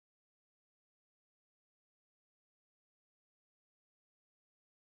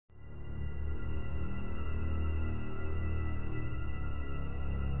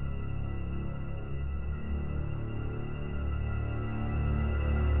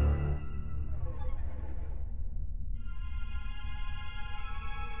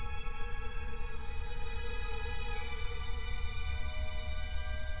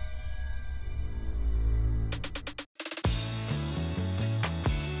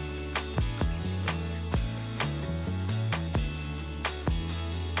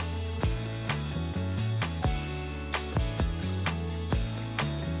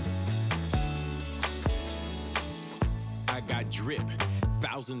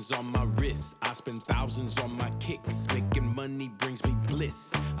thousands on my wrist. I spend thousands on my kicks. Making money brings me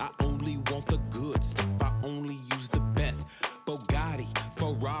bliss. I only want the good stuff. I only use the best. Bugatti,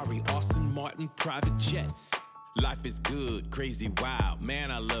 Ferrari, Austin Martin, private jets. Life is good, crazy, wild. Man,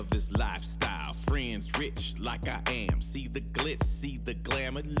 I love this lifestyle. Friends rich like I am. See the glitz, see the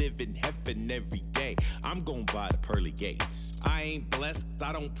glamour. Live in heaven every day. I'm gon' buy the pearly gates. I ain't blessed,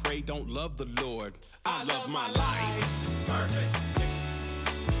 I don't pray, don't love the Lord. I love my life. Perfect.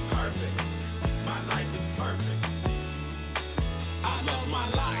 Perfect. My life is perfect. I love my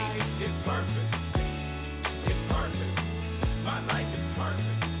life. It's perfect. It's perfect. My life is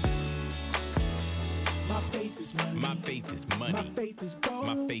perfect. My faith is money. My faith is money. My faith is gold.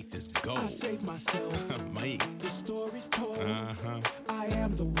 My faith is gold. I save myself. The story's told. I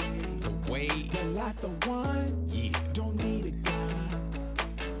am the way. The way. The life, the one. Yeah. Don't need a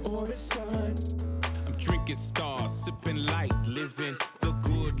God or a son. I'm drinking stars, sipping light, living the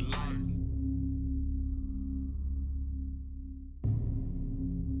good life.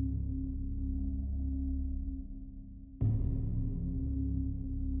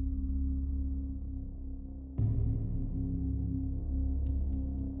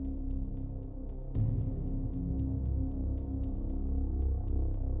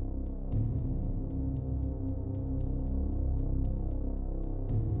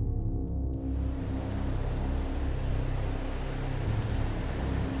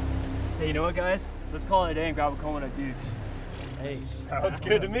 Hey, you know what, guys? Let's call it a day and grab a Coleman at Duke's. Hey. Sounds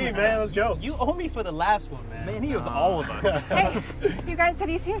good to me, man. Let's go. You owe me for the last one, man. Man, he owes all of us. Hey, you guys,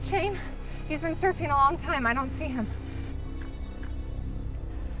 have you seen Shane? He's been surfing a long time. I don't see him.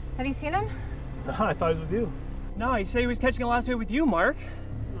 Have you seen him? No, I thought he was with you. No, he said he was catching a last wave with you, Mark.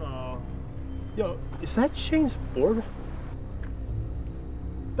 Oh. Yo, is that Shane's board?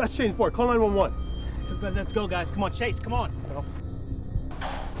 That's Shane's board. Call 911. Let's go, guys. Come on, Chase, come on. No.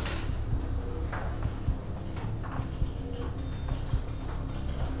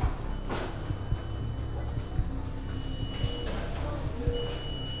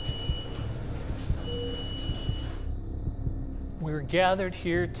 We're gathered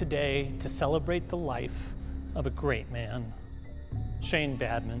here today to celebrate the life of a great man, Shane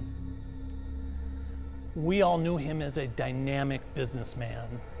Badman. We all knew him as a dynamic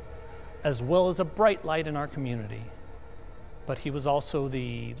businessman, as well as a bright light in our community. But he was also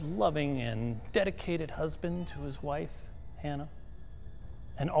the loving and dedicated husband to his wife, Hannah.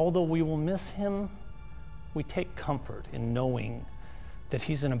 And although we will miss him, we take comfort in knowing that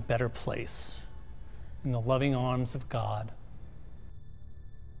he's in a better place, in the loving arms of God.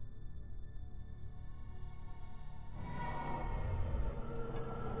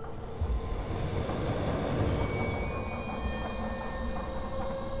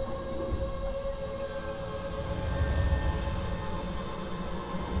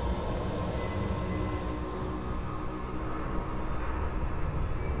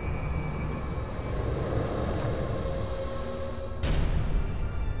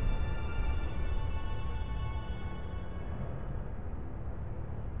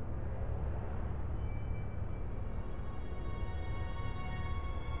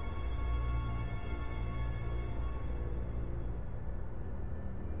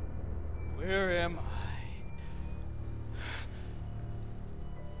 Where am I?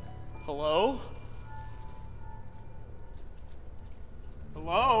 Hello?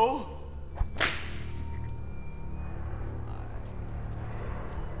 Hello?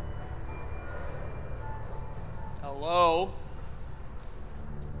 Hello?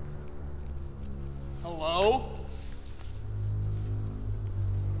 Hello?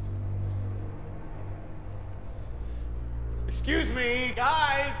 Excuse me,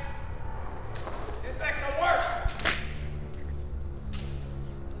 guys! Get back to work!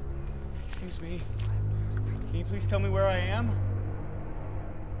 Excuse me. Can you please tell me where I am?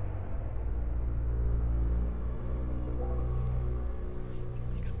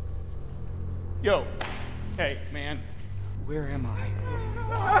 Yo. Hey, man. Where am I?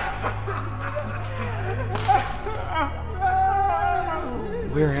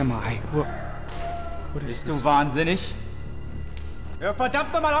 Where am I? What is Bist this? du wahnsinnig? Hör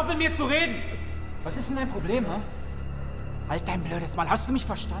verdammt nochmal auf, mit mir zu reden! Was ist denn dein Problem, hä? Halt dein blödes Mal, hast du mich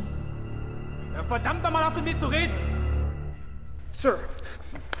verstanden? Hör verdammt nochmal auf, mit mir zu reden! Sir,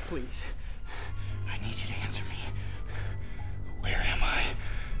 please. I need you to answer me. Where am I?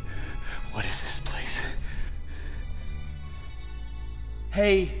 What is this place?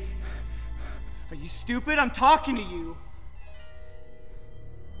 Hey, are you stupid? I'm talking to you.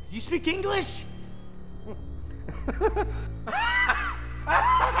 You speak English?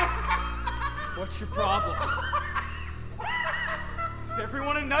 What's your problem? Is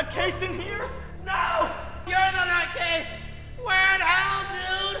everyone a nutcase in here? No! You're the nutcase! We're in hell,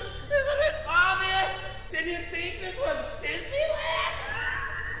 dude! Isn't it obvious? Did you think this was Disneyland?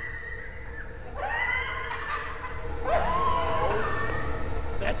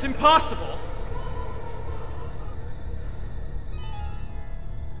 That's impossible.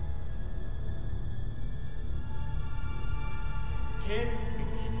 Can't be.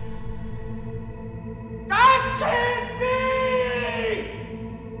 That can't be!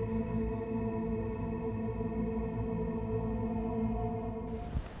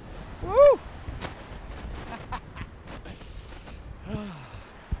 Woo!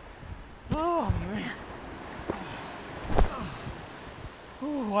 Oh, man.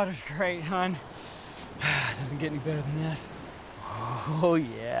 Ooh, water's great, hon. Doesn't get any better than this. Oh,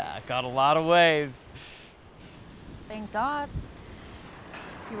 yeah, caught a lot of waves. Thank God.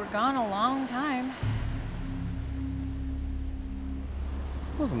 You were gone a long time.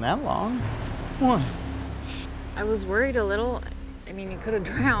 Wasn't that long. What? I was worried a little. I mean, you could have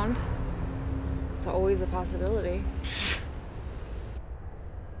drowned. It's always a possibility.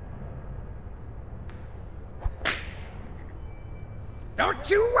 Don't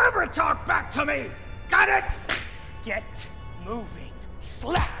you ever talk back to me! Got it? Get moving,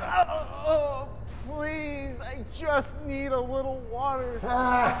 slacker! Oh, please, I just need a little water.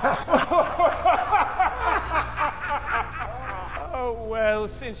 Oh, well,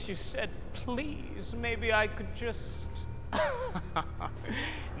 since you said please, maybe I could just...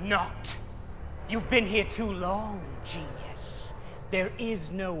 Not. You've been here too long, genius. There is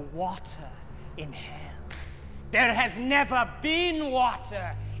no water in hell. There has never been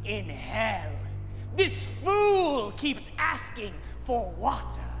water in hell. This fool keeps asking for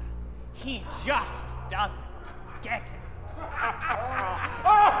water. He just doesn't get it.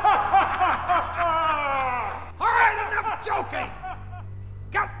 All right, enough joking!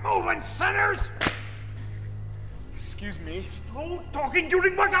 Get moving, sinners! Excuse me. No talking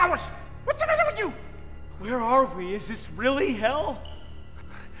during work hours! What's the matter with you? Where are we? Is this really hell?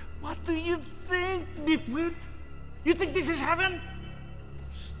 What do you think, nitwit? You think this is heaven?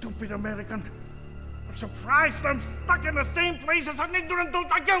 Stupid American. I'm surprised I'm stuck in the same place as an ignorant dolt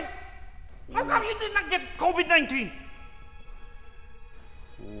like you. How come you did not get COVID-19?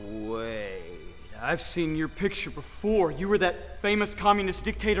 Wait, I've seen your picture before. You were that famous communist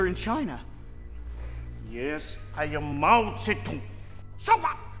dictator in China. Yes, I am Mao Zedong. So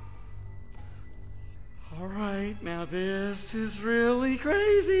what? All right, now this is really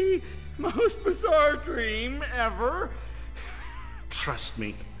crazy. Most bizarre dream ever. Trust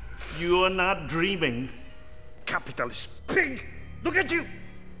me, you are not dreaming. Capitalist pig! Look at you!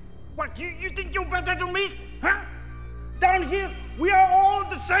 What, you think you're better than me? Huh? Down here, we are all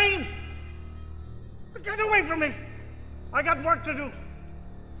the same! Get away from me! I got work to do.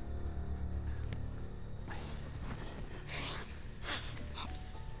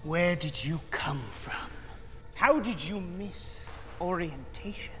 Where did you come from? How did you miss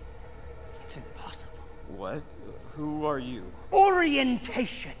orientation? It's impossible. What? Who are you?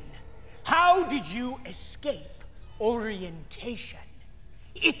 Orientation! How did you escape orientation?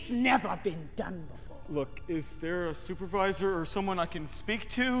 It's never been done before. Look, is there a supervisor or someone I can speak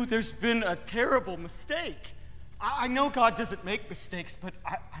to? There's been a terrible mistake. I know God doesn't make mistakes, but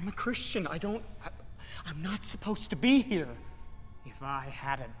I'm a Christian. I'm not supposed to be here. If I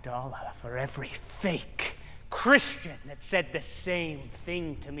had $1 for every fake Christian that said the same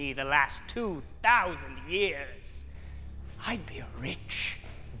thing to me the last 2,000 years, I'd be a rich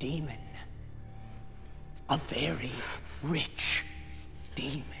demon. A very rich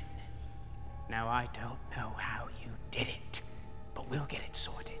demon. Now, I don't know how you did it, but we'll get it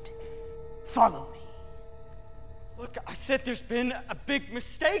sorted. Follow me. Look, I said there's been a big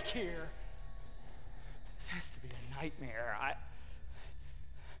mistake here. This has to be a nightmare.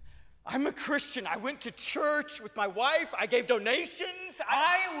 I'm a Christian. I went to church with my wife. I gave donations.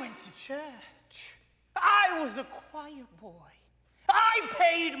 I went to church. I was a choir boy. I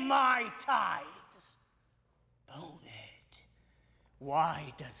paid my tithes. Bonehead.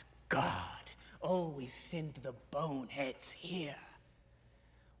 Why does God always send the boneheads here?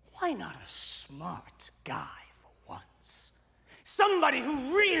 Why not a smart guy for once? Somebody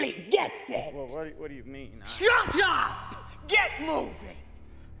who really gets it. Well, what do you mean? Shut up! Get moving!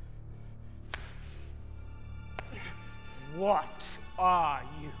 What are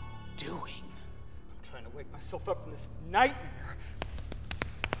you doing? I'm trying to wake myself up from this nightmare.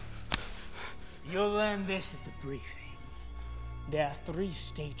 You'll learn this at the briefing. There are 3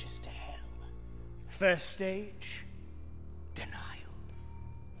 stages to hell. First stage, denial.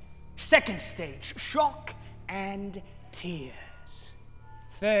 Second stage, shock and tears.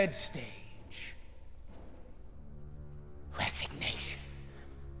 Third stage. Resignation.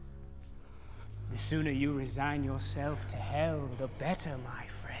 The sooner you resign yourself to hell, the better, my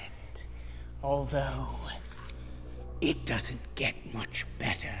friend. Although, it doesn't get much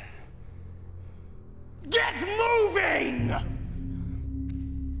better. Get moving!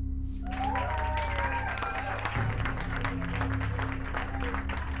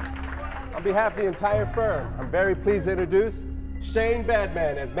 On behalf of the entire firm, I'm very pleased to introduce Shane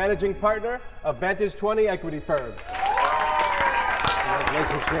Badman as managing partner of Vantage 20 Equity Firms.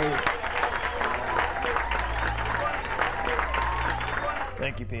 Congratulations, Shane.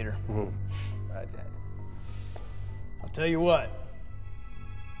 Thank you, Peter. I'll tell you what,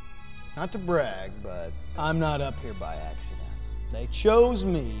 not to brag, but I'm not up here by accident. They chose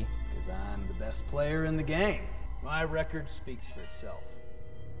me because I'm the best player in the game. My record speaks for itself.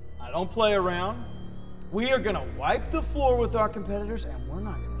 I don't play around. We are gonna wipe the floor with our competitors, and we're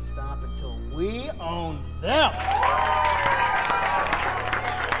not gonna stop until we own them.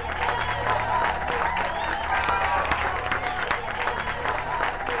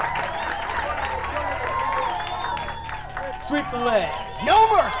 Sweep the leg. No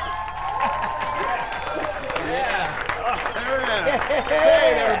mercy. Yeah.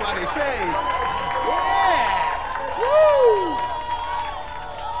 Shane, everybody, Shane. Yeah. Woo.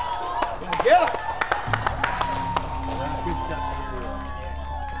 Yeah. Good stuff.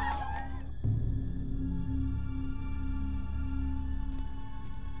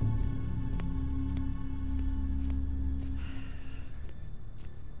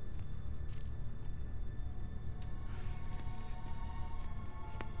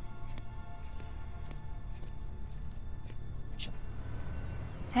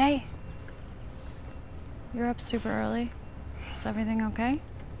 Hey. You're up super early. Is everything okay?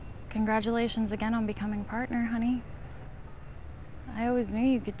 Congratulations again on becoming partner, honey. I always knew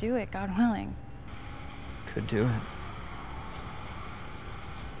you could do it, God willing. Could do it.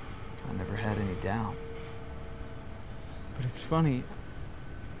 I never had any doubt. But it's funny.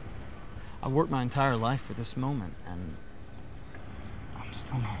 I worked my entire life for this moment, and I'm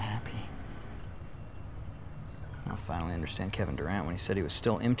still not happy. I finally understand Kevin Durant when he said he was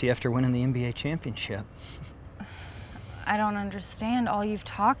still empty after winning the NBA championship. I don't understand. All you've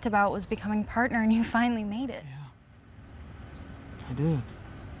talked about was becoming partner, and you finally made it. Yeah. I did.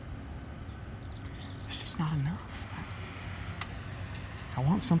 It's just not enough. I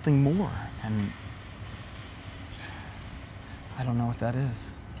want something more, and I don't know what that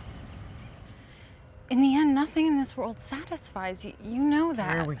is. In the end, nothing in this world satisfies you. You know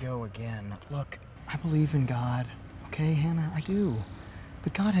that. Here we go again. Look, I believe in God. Okay, Hannah, I do.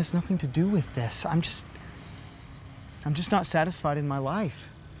 But God has nothing to do with this. I'm just not satisfied in my life.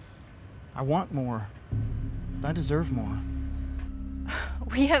 I want more. I deserve more.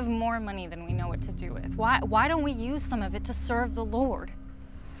 We have more money than we know what to do with. Why don't we use some of it to serve the Lord?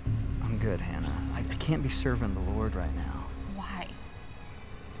 I'm good, Hannah. I can't be serving the Lord right now. Why?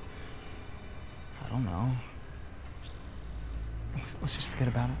 I don't know. Let's just forget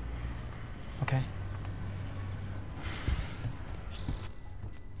about it. Okay?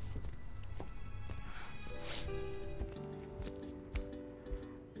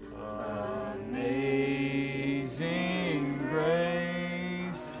 Amazing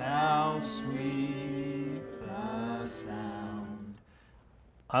grace, how sweet the sound.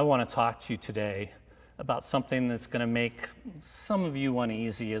 I want to talk to you today about something that's going to make some of you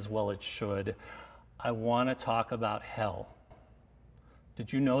uneasy, as well it should. I want to talk about hell.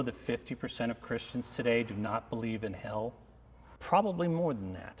 Did you know that 50% of Christians today do not believe in hell? Probably more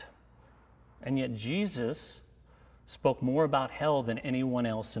than that. And yet Jesus spoke more about hell than anyone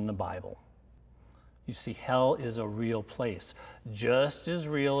else in the Bible. You see, hell is a real place, just as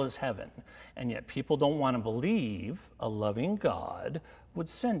real as heaven. And yet people don't want to believe a loving God would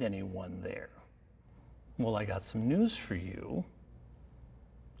send anyone there. Well, I got some news for you.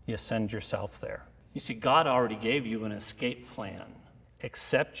 You send yourself there. You see, God already gave you an escape plan.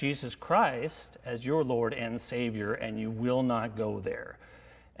 Accept Jesus Christ as your Lord and Savior, and you will not go there.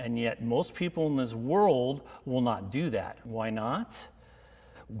 And yet most people in this world will not do that. Why not?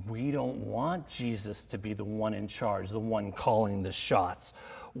 We don't want Jesus to be the one in charge, the one calling the shots.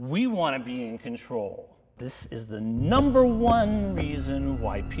 We want to be in control. This is the #1 reason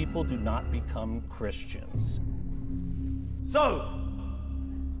why people do not become Christians. So,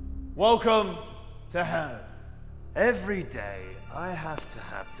 welcome to hell. Every day I have to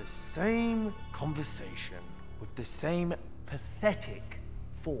have the same conversation with the same pathetic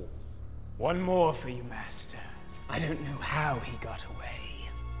fool. One more for you, Master. I don't know how he got away.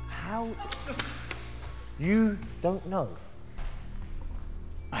 How? You don't know.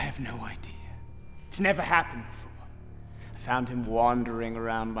 have no idea. It's never happened before. I found him wandering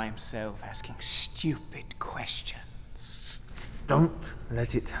around by himself, asking stupid questions. Don't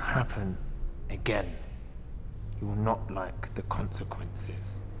let it happen again. You will not like the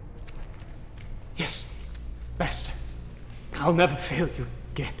consequences. Yes, Master. I'll never fail you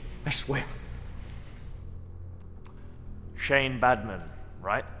again, I swear. Shane Badman,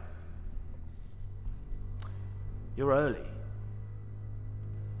 right? You're early.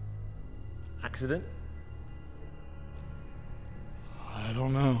 Accident? I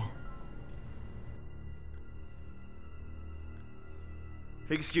don't know.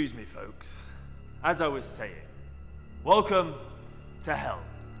 Excuse me, folks. As I was saying, welcome to hell.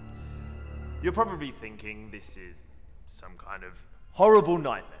 You're probably thinking this is some kind of horrible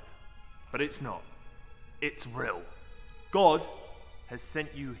nightmare, but it's not. It's real. God has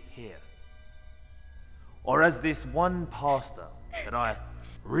sent you here. Or as this one pastor that I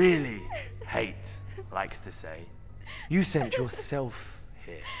really hate likes to say, you sent yourself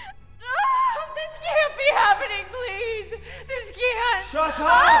here. Oh, this can't be happening, please. This can't. Shut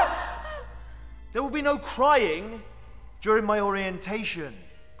up! There will be no crying during my orientation.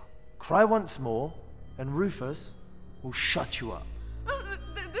 Cry once more, and Rufus will shut you up.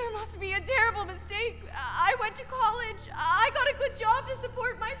 There must be a terrible mistake. I went to college. I got a good job to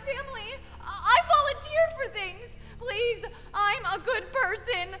support my family. I volunteered for things. Please, I'm a good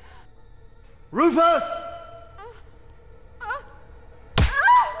person. Rufus!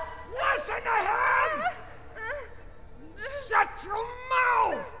 Listen to him! Shut your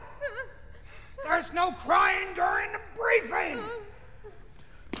mouth! There's no crying during the briefing!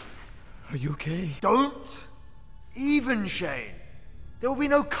 Are you okay? Don't even, Shane. There will be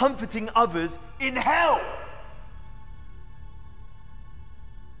no comforting others in hell!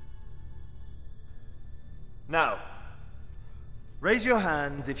 Now, raise your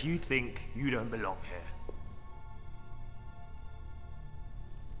hands if you think you don't belong here.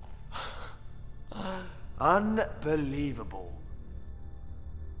 Unbelievable.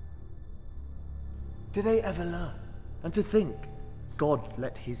 Do they ever learn? And to think, God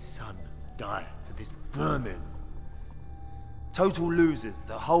let his son die for this vermin. Total losers,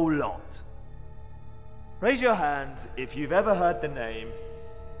 the whole lot. Raise your hands if you've ever heard the name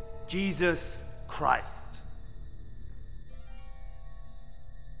Jesus Christ.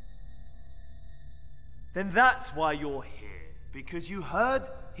 Then that's why you're here, because you heard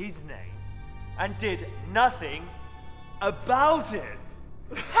his name and did nothing about it.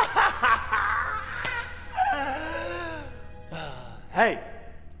 Hey,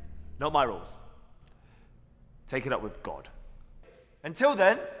 not my rules. Take it up with God. Until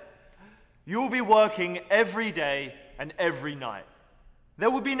then, you'll be working every day and every night. There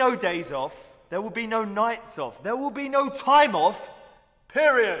will be no days off. There will be no nights off. There will be no time off,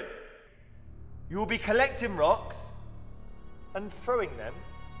 period. You will be collecting rocks and throwing them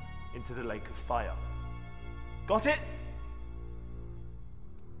into the lake of fire. Got it?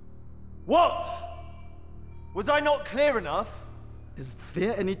 What? Was I not clear enough? Is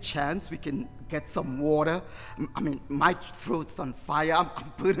there any chance we can get some water? I mean, my throat's on fire. I'm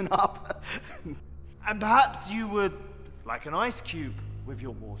burning up. And perhaps you would like an ice cube with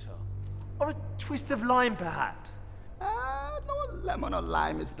your water. Or a twist of lime, perhaps. No lemon or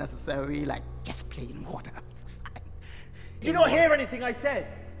lime is necessary, like just plain water. It's fine. Did you not hear anything I said?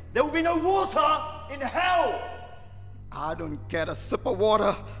 There will be no water in hell! I don't get a sip of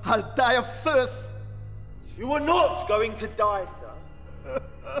water. I'll die of thirst. You are not going to die, sir.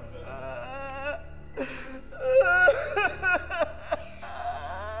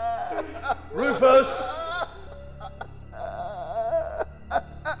 Rufus!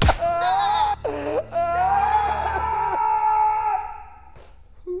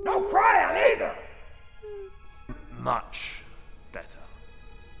 No crying either! Much better.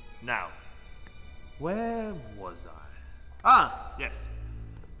 Now, where was I? Ah, yes.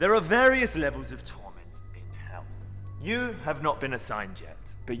 There are various levels of torment in hell. You have not been assigned yet,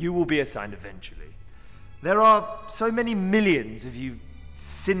 but you will be assigned eventually. There are so many millions of you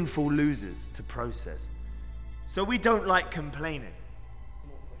sinful losers to process. So we don't like complaining.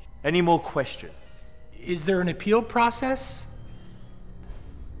 Any more questions? Is there an appeal process?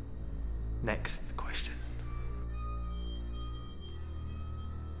 Next question.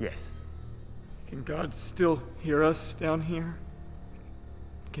 Yes. Can God still hear us down here?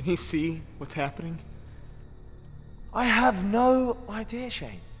 Can he see what's happening? I have no idea,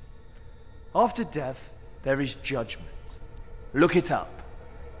 Shane. After death, there is judgment. Look it up.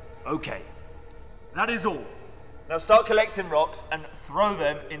 Okay, that is all. Now start collecting rocks and throw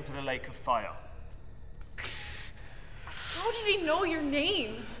them into the lake of fire. How did he know your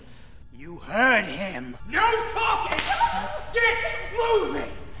name? You heard him. No talking! Get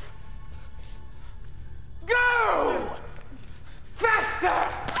moving! Go!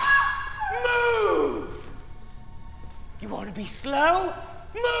 Faster! Move! You want to be slow?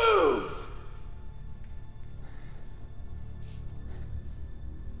 Move!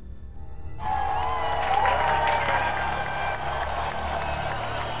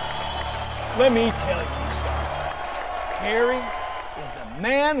 Let me tell you something. Harry is the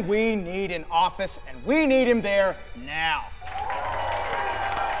man we need in office, and we need him there now.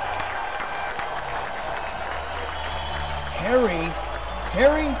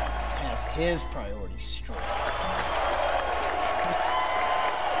 Harry has his priorities straight.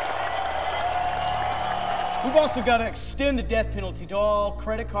 We've also got to extend the death penalty to all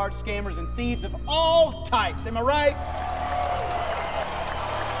credit card scammers and thieves of all types. Am I right?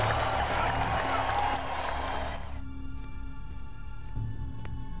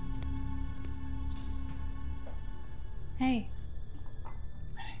 Hey.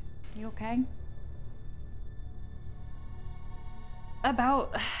 You okay?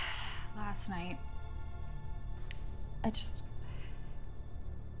 About last night.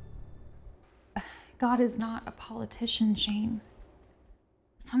 God is not a politician, Shane.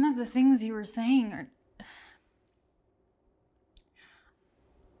 Some of the things you were saying are...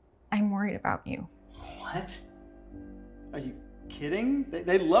 I'm worried about you. What? Are you kidding?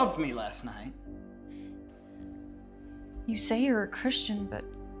 They loved me last night. You say you're a Christian, but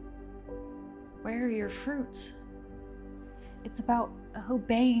where are your fruits? It's about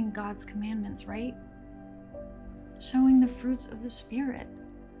obeying God's commandments, right? Showing the fruits of the Spirit.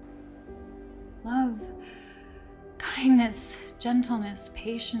 Love, kindness, gentleness,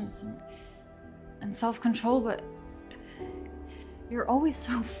 patience, and self-control, but you're always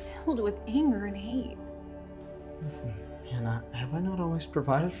so filled with anger and hate. Listen, Hannah, have I not always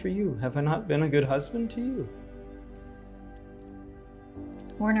provided for you? Have I not been a good husband to you?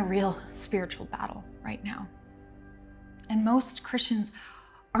 We're in a real spiritual battle right now. And most Christians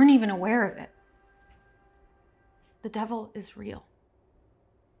aren't even aware of it. The devil is real.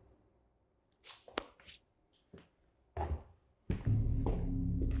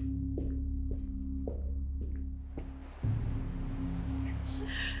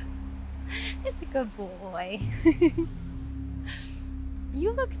 It's a good boy.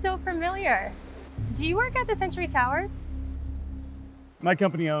 You look so familiar. Do you work at the Century Towers? My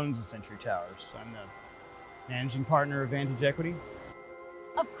company owns the Century Towers. I'm the managing partner of Vantage Equity.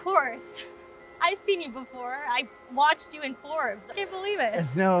 Of course. I've seen you before. I watched you in Forbes. I can't believe it.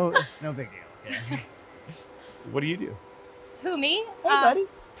 It's no big deal. Okay? What do you do? Who, me? Hey, buddy.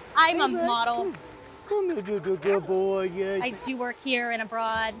 I'm a model. Come here, good boy. Yeah. I do work here and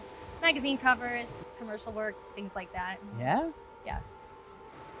abroad. Magazine covers, commercial work, things like that. Yeah? Yeah.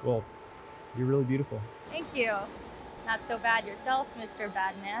 Well, you're really beautiful. Thank you. Not so bad yourself, Mr.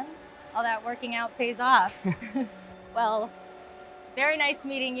 Badman. All that working out pays off. Well, it's very nice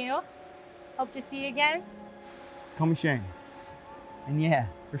meeting you. Hope to see you again. Call me Shane. And yeah,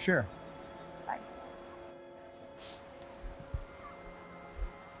 for sure. Bye.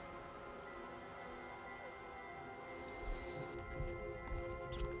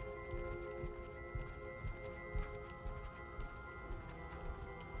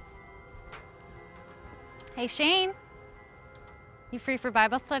 Hey, Shane. You free for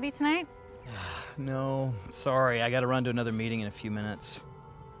Bible study tonight? No, sorry. I gotta run to another meeting in a few minutes.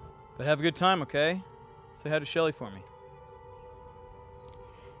 But have a good time, okay? Say hi to Shelly for me.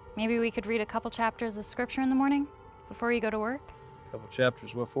 Maybe we could read a couple chapters of scripture in the morning before you go to work? A couple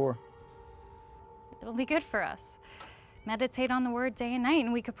chapters, what for? It'll be good for us. Meditate on the word day and night,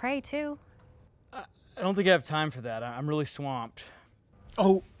 and we could pray too. I don't think I have time for that. I'm really swamped.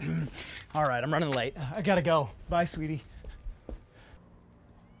 Oh, all right, I'm running late. I gotta go. Bye, sweetie.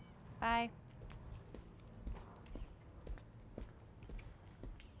 Bye.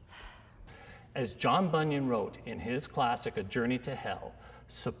 As John Bunyan wrote in his classic, A Journey to Hell,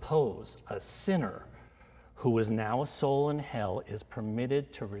 suppose a sinner who is now a soul in hell is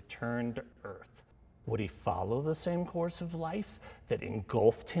permitted to return to earth. Would he follow the same course of life that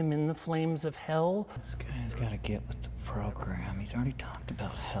engulfed him in the flames of hell? This guy's got to get with the program. He's already talked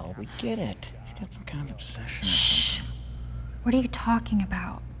about hell. We get it. He's got some kind of obsession. Shh. What are you talking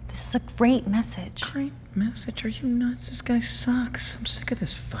about? This is a great message. Great message? Are you nuts? This guy sucks. I'm sick of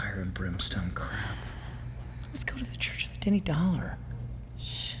this fire and brimstone crap. Let's go to the Church of the Denny Dollar.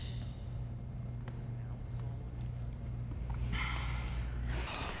 Shh.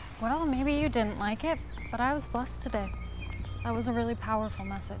 Well, maybe you didn't like it, but I was blessed today. That was a really powerful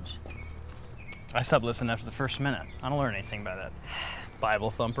message. I stopped listening after the first minute. I don't learn anything by that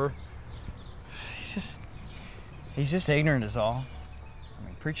Bible thumper. He's just ignorant is all. I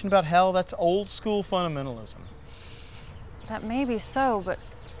mean, preaching about hell, that's old school fundamentalism. That may be so, but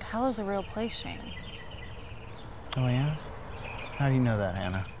hell is a real place, Shane. Oh, yeah? How do you know that,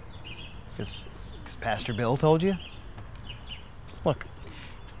 Hannah? Because Pastor Bill told you? Look,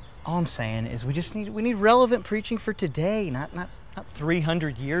 all I'm saying is we need relevant preaching for today, not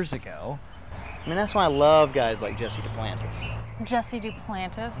 300 years ago. I mean, that's why I love guys like Jesse Duplantis. Jesse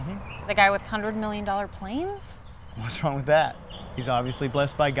Duplantis? The guy with $100 million planes? What's wrong with that? He's obviously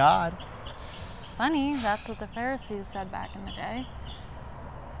blessed by God. Funny, that's what the Pharisees said back in the day.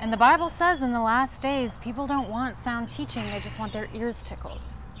 And the Bible says in the last days, people don't want sound teaching, they just want their ears tickled.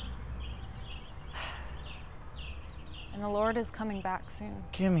 And the Lord is coming back soon.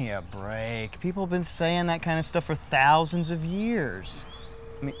 Give me a break. People have been saying that kind of stuff for thousands of years.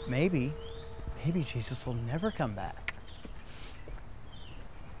 I mean, maybe Jesus will never come back.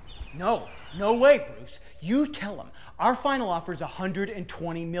 No way, Bruce. You tell him. Our final offer is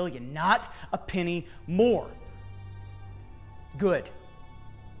 $120 million, not a penny more. Good.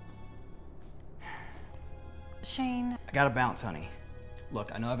 Shane. I gotta bounce, honey.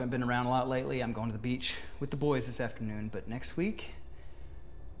 Look, I know I haven't been around a lot lately. I'm going to the beach with the boys this afternoon, but next week,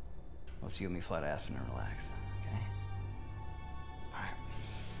 let's you and me fly to Aspen and relax, okay? All right,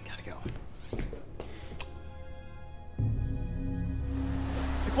 gotta go. Did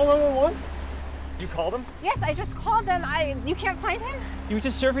you call 911? You called him? Yes, I just called them. You can't find him? He was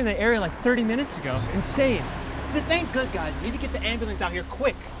just surfing the area like 30 minutes ago. Insane. This ain't good, guys. We need to get the ambulance out here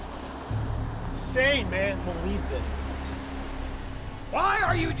quick. Shane, man, believe this. Why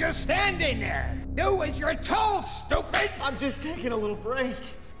are you just standing there? Do as you're told, stupid! I'm just taking a little break.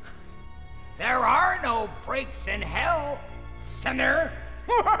 There are no breaks in hell, sinner!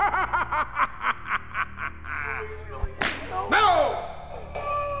 No!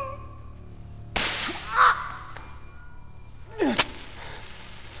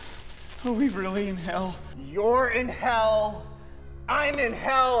 Are we really in hell? You're in hell. I'm in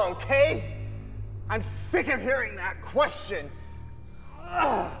hell, okay? I'm sick of hearing that question.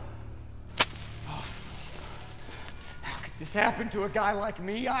 How could this happen to a guy like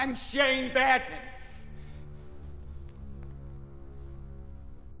me? I'm Shane Badman.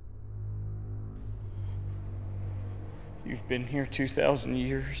 You've been here 2,000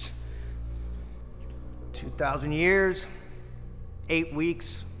 years. 2,000 years, 8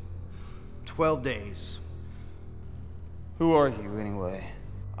 weeks, 12 days. Who are you, anyway?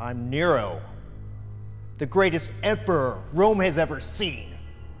 I'm Nero, the greatest emperor Rome has ever seen.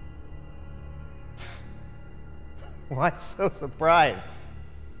 Why so surprised?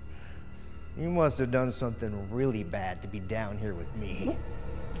 You must have done something really bad to be down here with me.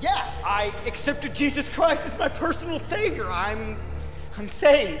 Yeah, I accepted Jesus Christ as my personal savior. I'm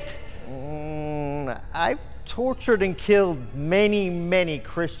saved. I've tortured and killed many, many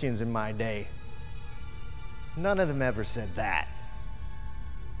Christians in my day. None of them ever said that.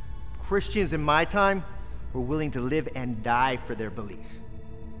 Christians in my time were willing to live and die for their beliefs.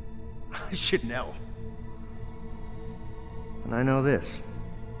 I should know. And I know this.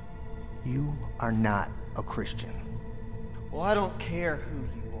 You are not a Christian. Well, I don't care who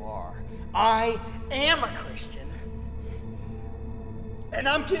you are. I am a Christian. And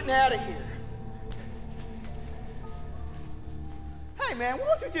I'm getting out of here. Hey, man, why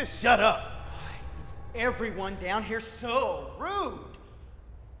don't you just shut up? Why is everyone down here so rude?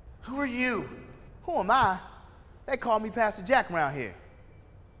 Who are you? Who am I? They call me Pastor Jack around here.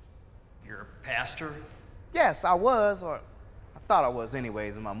 You're a pastor? Yes, I was, or I thought I was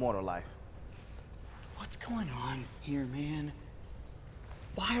anyways in my mortal life. What's going on here, man?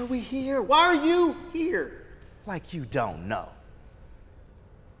 Why are we here? Why are you here? Like you don't know.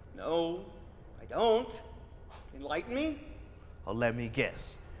 No, I don't. Enlighten me? Well, let me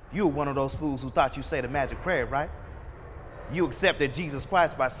guess. You were one of those fools who thought you said a magic prayer, right? You accepted Jesus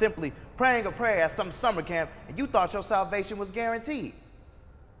Christ by simply praying a prayer at some summer camp, and you thought your salvation was guaranteed.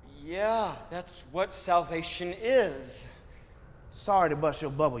 Yeah, that's what salvation is. Sorry to bust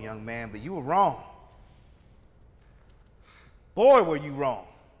your bubble, young man, but you were wrong. Boy, were you wrong.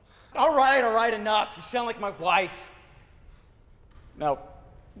 All right, enough. You sound like my wife. Now,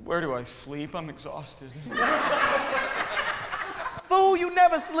 where do I sleep? I'm exhausted. Fool, you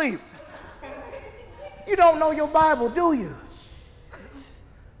never sleep. You don't know your Bible, do you?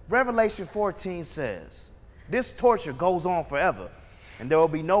 Revelation 14 says, this torture goes on forever, and there will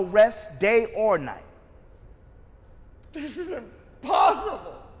be no rest, day or night. This is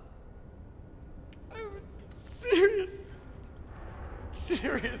impossible. I'm in serious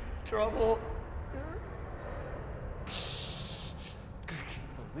trouble. I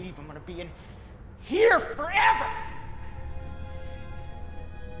can't believe I'm gonna be in here forever.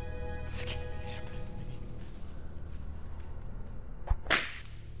 This can't be happening to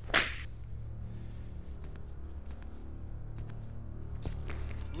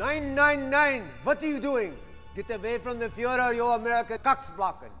me. 999, what are you doing? Get away from the Führer, you American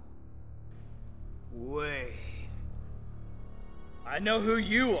cocksblocken. Wait. I know who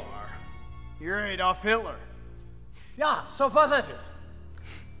you are. You're Adolf Hitler. Yeah, so what of it?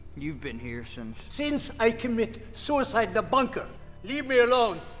 You've been here since... Since I commit suicide in the bunker. Leave me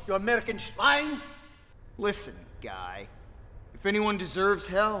alone, you American swine. Listen, guy. If anyone deserves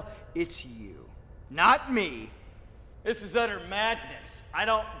hell, it's you. Not me. This is utter madness. I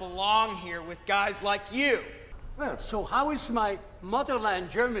don't belong here with guys like you. Well, so how is my motherland,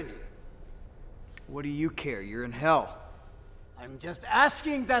 Germany? What do you care? You're in hell. I'm just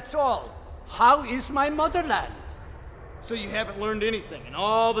asking, that's all. How is my motherland? So you haven't learned anything in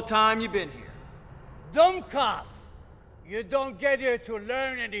all the time you've been here? Dummkopf! You don't get here to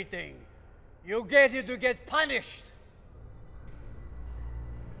learn anything. You get here to get punished.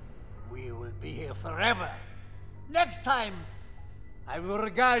 We will be here forever. Next time, I will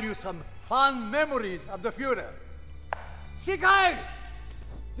regale you some fond memories of the Führer. Sieg Heil!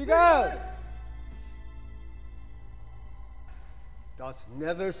 Sieg Heil! Dost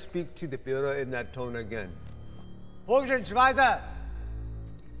never speak to the Führer in that tone again. Hochschweizer!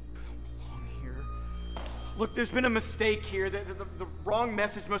 Look, there's been a mistake here. The wrong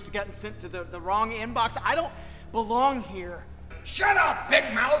message must have gotten sent to the wrong inbox. I don't belong here. Shut up, big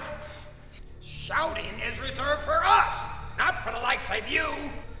mouth! Shouting is reserved for us, not for the likes of you.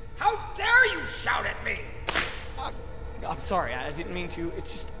 How dare you shout at me? I'm sorry, I didn't mean to.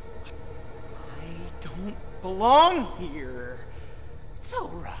 It's just, I don't belong here. It's all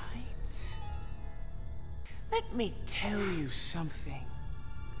right. Let me tell you something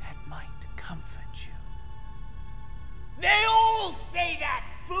that might comfort you. They all say that,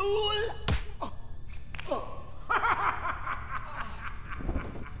 fool!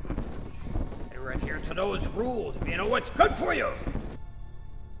 You're adhere to those rules if you know what's good for you.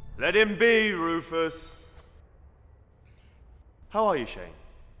 Let him be, Rufus. How are you, Shane?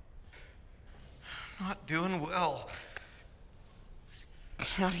 Not doing well.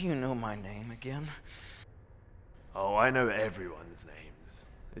 How do you know my name again? Oh, I know everyone's names.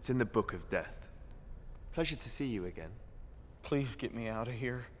 It's in the Book of Death. Pleasure to see you again. Please get me out of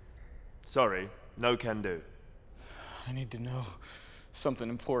here. Sorry, no can do. I need to know something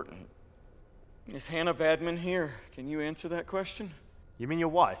important. Is Hannah Badman here? Can you answer that question? You mean your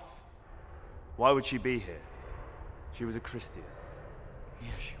wife? Why would she be here? She was a Christian.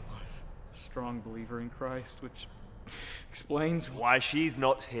 Yeah, she was. A strong believer in Christ, which explains why she's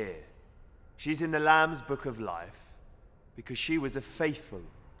not here. She's in the Lamb's Book of Life because she was a faithful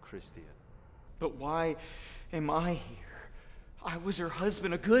Christian. But why am I here? I was her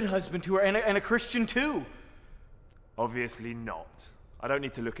husband, a good husband to her, and a Christian too. Obviously not. I don't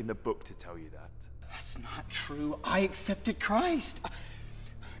need to look in the book to tell you that. That's not true. I accepted Christ.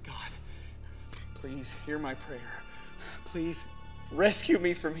 God, please hear my prayer. Please rescue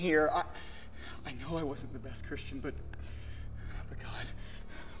me from here. I know I wasn't the best Christian, but God,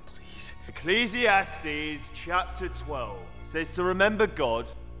 please. Ecclesiastes chapter 12 says to remember God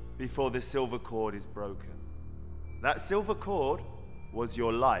before the silver cord is broken. That silver cord was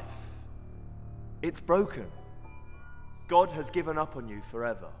your life. It's broken. God has given up on you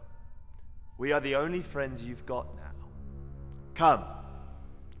forever. We are the only friends you've got now. Come,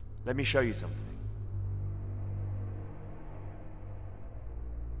 let me show you something.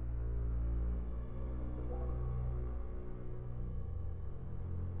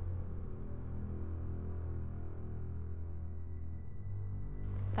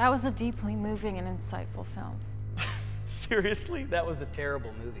 That was a deeply moving and insightful film. Seriously? That was a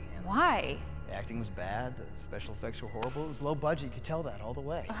terrible movie, Hannah. Why? The acting was bad, the special effects were horrible, it was low budget, you could tell that all the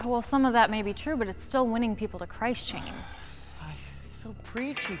way. Well, some of that may be true, but it's still winning people to Christ, Shane. It's so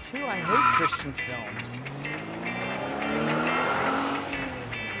preachy, too. I hate Christian films.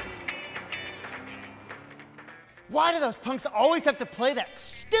 Why do those punks always have to play that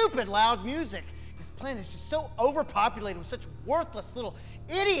stupid loud music? This planet is just so overpopulated with such worthless little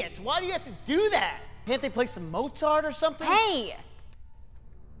idiots. Why do you have to do that? Can't they play some Mozart or something? Hey!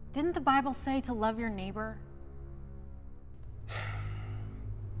 Didn't the Bible say to love your neighbor?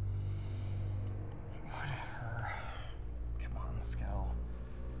 Whatever. Come on, let's go.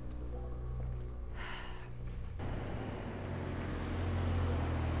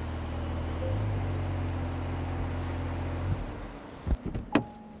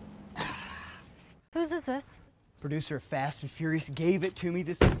 Whose is this? Producer of Fast and Furious gave it to me.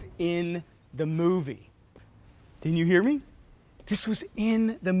 This is incredible. The movie. Didn't you hear me? This was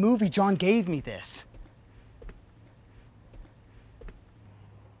in the movie. John gave me this.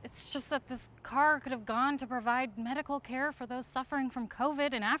 It's just that this car could have gone to provide medical care for those suffering from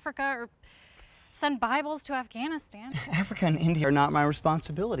COVID in Africa or send Bibles to Afghanistan. Africa and India are not my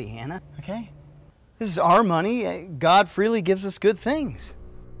responsibility, Hannah, okay? This is our money. God freely gives us good things.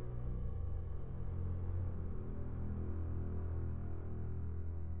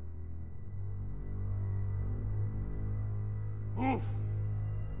 Move!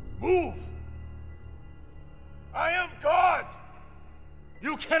 Move! I am God!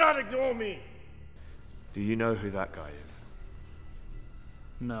 You cannot ignore me! Do you know who that guy is?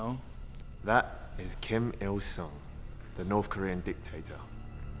 No. That is Kim Il-sung, the North Korean dictator.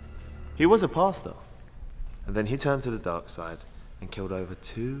 He was a pastor, and then he turned to the dark side and killed over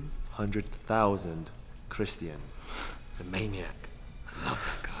 200,000 Christians. The maniac. I love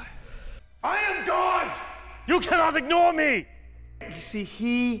that guy. I am God! You cannot ignore me! You see,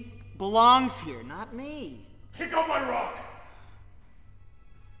 he belongs here, not me. Pick up my rock!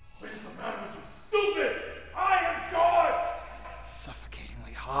 What is the matter with you, stupid? I am God! It's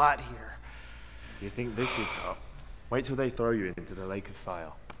suffocatingly hot here. You think this is hot? Wait till they throw you into the lake of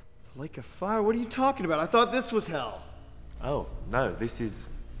fire. Lake of fire? What are you talking about? I thought this was hell. Oh, no, this is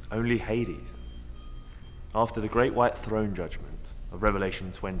only Hades. After the great white throne judgment of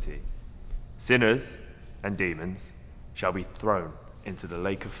Revelation 20, sinners and demons shall be thrown into the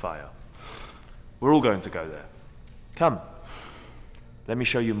lake of fire. We're all going to go there. Come, let me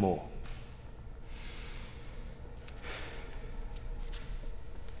show you more.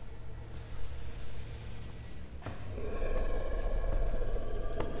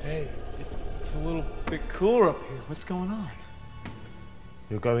 Hey, it's a little bit cooler up here. What's going on?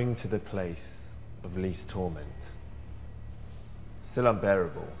 You're going to the place of least torment. Still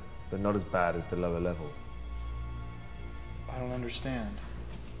unbearable, but not as bad as the lower levels. I don't understand.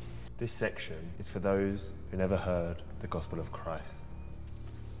 This section is for those who never heard the gospel of Christ.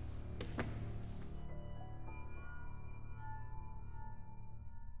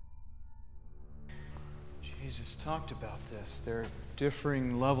 Jesus talked about this. There are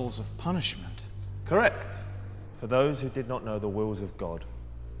differing levels of punishment. Correct. For those who did not know the wills of God,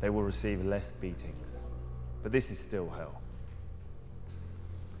 they will receive less beatings. But this is still hell.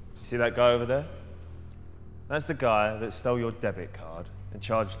 You see that guy over there? That's the guy that stole your debit card and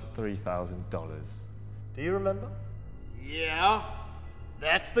charged $3,000. Do you remember? Yeah,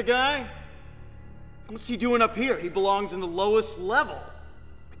 that's the guy. What's he doing up here? He belongs in the lowest level.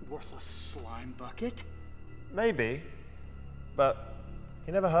 Worthless slime bucket. Maybe, but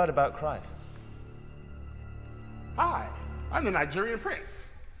he never heard about Christ. Hi, I'm the Nigerian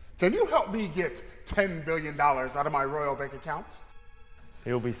prince. Can you help me get $10 billion out of my royal bank account?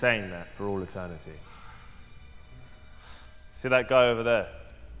 He'll be saying that for all eternity. See that guy over there?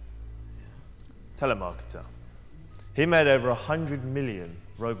 Telemarketer. He made over 100 million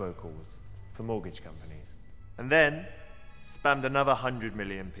robocalls for mortgage companies. And then spammed another 100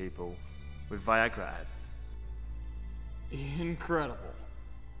 million people with Viagra ads. Incredible.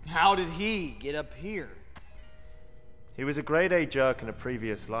 How did he get up here? He was a grade A jerk in a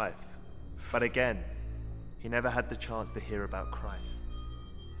previous life. But again, he never had the chance to hear about Christ.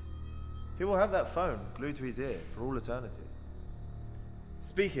 He will have that phone glued to his ear for all eternity.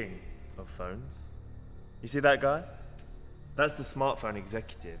 Speaking of phones, you see that guy? That's the smartphone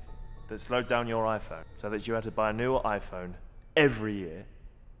executive that slowed down your iPhone so that you had to buy a new iPhone every year.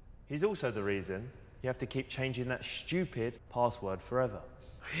 He's also the reason you have to keep changing that stupid password forever.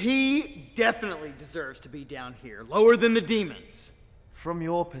 He definitely deserves to be down here, lower than the demons. From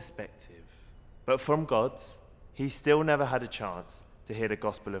your perspective, but from God's, he still never had a chance to hear the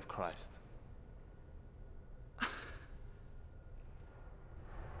gospel of Christ.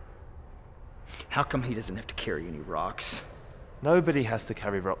 How come he doesn't have to carry any rocks? Nobody has to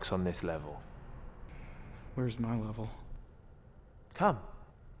carry rocks on this level. Where's my level? Come,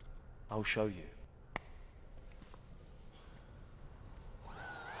 I'll show you.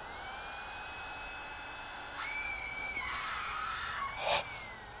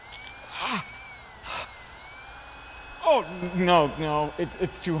 Oh, no,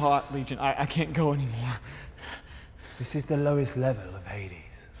 it's too hot, Legion. I can't go anymore. This is the lowest level of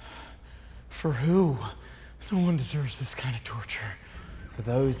Hades. For who? No one deserves this kind of torture. For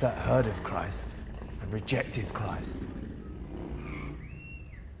those that heard of Christ and rejected Christ.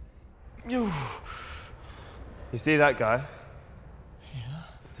 You see that guy? Yeah.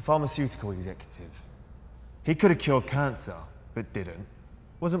 He's a pharmaceutical executive. He could have cured cancer, but didn't.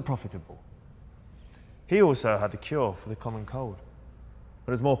 Wasn't profitable. He also had a cure for the common cold.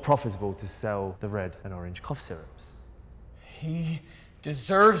 But it's more profitable to sell the red and orange cough syrups. He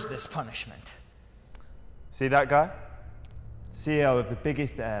deserves this punishment. See that guy? CEO of the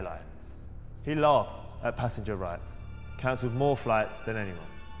biggest airlines. He laughed at passenger rights, cancelled more flights than anyone.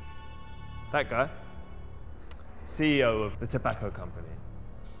 That guy? CEO of the tobacco company.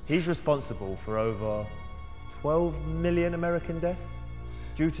 He's responsible for over 12 million American deaths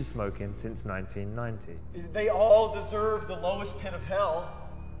due to smoking since 1990. They all deserve the lowest pit of hell.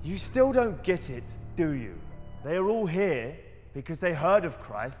 You still don't get it, do you? They are all here because they heard of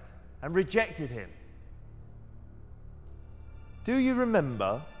Christ and rejected him. Do you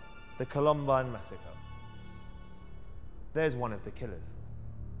remember the Columbine massacre? There's one of the killers.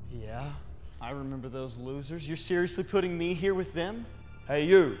 Yeah, I remember those losers. You're seriously putting me here with them? Hey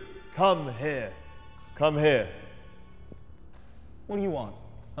you, come here. Come here. What do you want,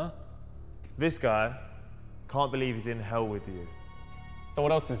 huh? This guy can't believe he's in hell with you. So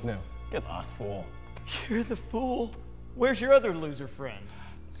what else is new? Get lost, fool. You're the fool. Where's your other loser friend?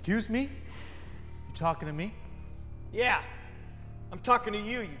 Excuse me? You talking to me? Yeah, I'm talking to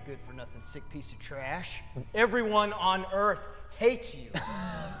you, you good-for-nothing sick piece of trash. Everyone on Earth hates you.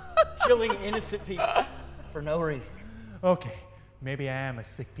 Killing innocent people for no reason. Okay, maybe I am a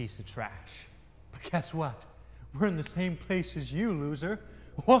sick piece of trash. But guess what? We're in the same place as you, loser.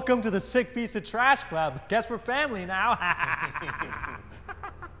 Welcome to the Sick Piece of Trash Club. Guess we're family now.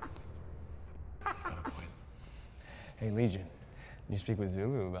 He's got a point. Hey, Legion, you speak with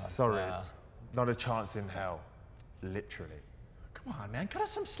Zulu about... Sorry, not a chance in hell. Literally. Come on, man, cut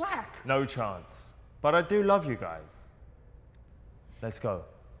us some slack. No chance. But I do love you guys. Let's go.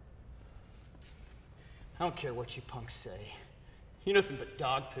 I don't care what you punks say. You're nothing but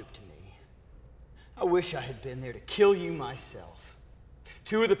dog poop to me. I wish I had been there to kill you myself.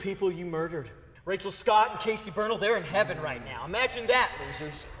 Two of the people you murdered, Rachel Scott and Casey Bernal, they're in heaven right now. Imagine that,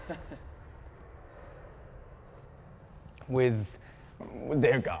 losers. With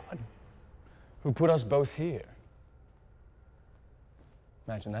their God, who put us both here.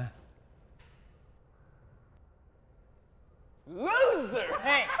 Imagine that. Loser!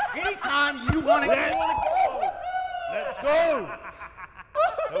 Hey, anytime you want to go. Let's go!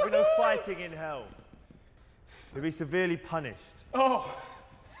 There'll be no fighting in hell. You'll be severely punished. Oh,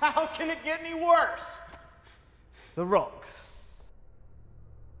 how can it get any worse? The rocks.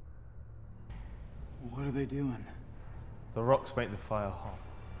 What are they doing? The rocks make the fire hot.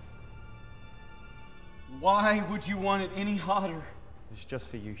 Why would you want it any hotter? It's just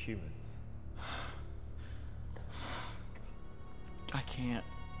for you humans.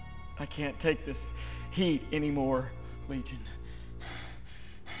 I can't take this heat anymore, Legion.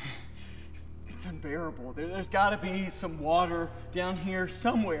 It's unbearable. There's got to be some water down here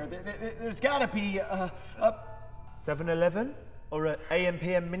somewhere. There's got to be a 7-Eleven or an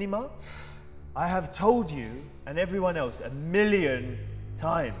AM/PM Minima? I have told you and everyone else 1,000,000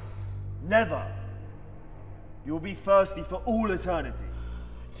 times. Never. You will be thirsty for all eternity.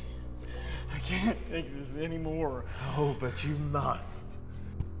 I can't take this anymore. Oh, but you must.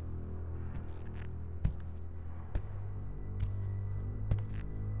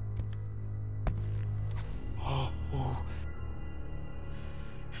 Oh.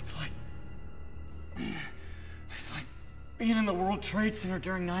 It's like being in the World Trade Center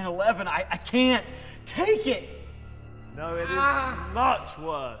during 9/11. I can't take it. No, it is much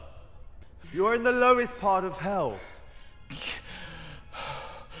worse. You're in the lowest part of hell.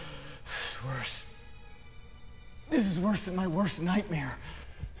 Worse. This is worse than my worst nightmare.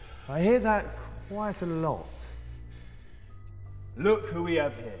 I hear that quite a lot. Look who we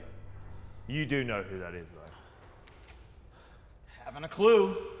have here. You do know who that is, right? Haven't a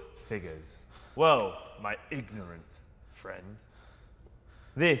clue. Figures. Well, my ignorant friend.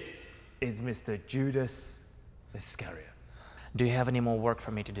 This is Mr. Judas Iscariot. Do you have any more work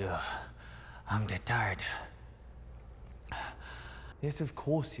for me to do? I'm dead tired. Yes, of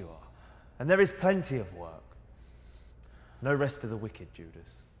course you are. And there is plenty of work. No rest for the wicked,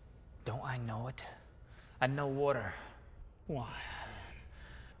 Judas. Don't I know it? And no water. Why?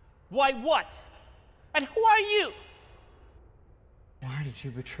 Why what? And who are you? Why did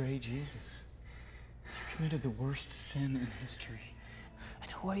you betray Jesus? You committed the worst sin in history. And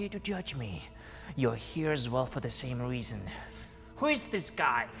who are you to judge me? You're here as well for the same reason. Who is this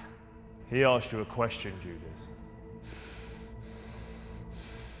guy? He asked you a question, Judas.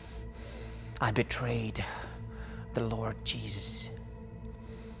 I betrayed the Lord Jesus,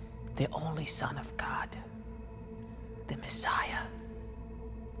 the only Son of God, the Messiah,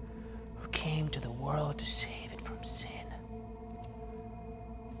 who came to the world to save it from sin.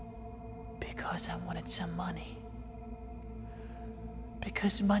 Because I wanted some money.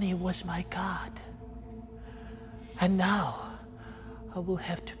 because money was my God. And now I will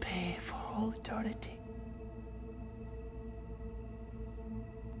have to pay for all eternity.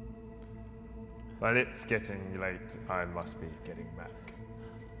 Well, it's getting late. I must be getting back.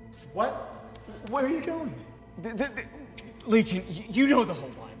 What? Where are you going? Legion, you know the whole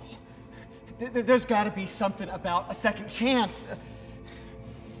Bible. There's got to be something about a second chance.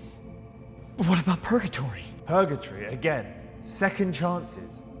 What about purgatory? Purgatory, again. Second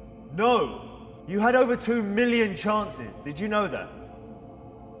chances. No! You had over 2 million chances. Did you know that?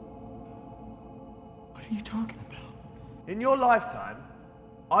 What are you talking about? In your lifetime,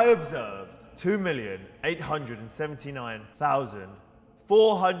 I observed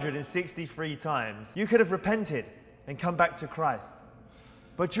 2,879,463 times you could have repented and come back to Christ.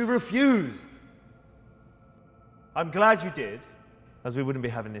 But you refused. I'm glad you did, as we wouldn't be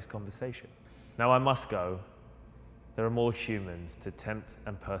having this conversation. Now I must go. There are more humans to tempt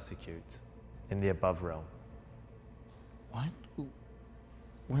and persecute in the above realm. What?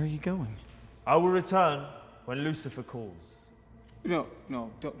 Where are you going? I will return when Lucifer calls. No,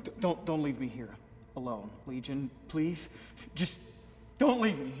 don't leave me here alone, Legion. Please, just don't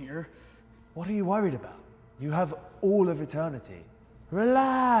leave me here. What are you worried about? You have all of eternity.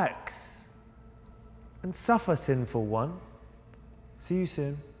 Relax and suffer, sinful one. See you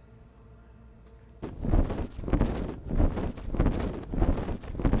soon.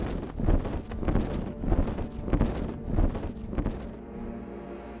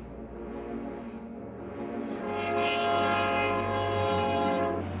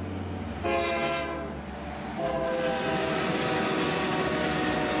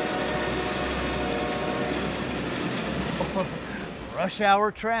 Rush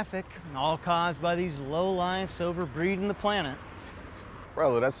hour traffic, all caused by these lowlifes overbreeding the planet.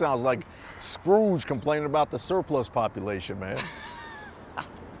 Brother, that sounds like Scrooge complaining about the surplus population, man.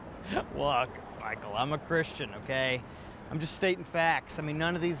 Look, Michael, I'm a Christian, okay? I'm just stating facts. I mean,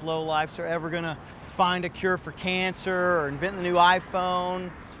 none of these lowlifes are ever gonna find a cure for cancer or invent the new iPhone.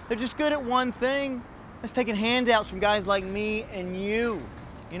 They're just good at one thing. That's taking handouts from guys like me and you.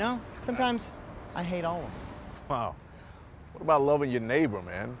 You know, sometimes I hate all of them. Wow. What about loving your neighbor,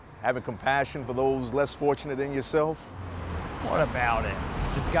 man? Having compassion for those less fortunate than yourself? What about it?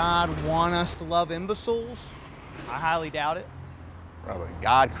 Does God want us to love imbeciles? I highly doubt it. Brother,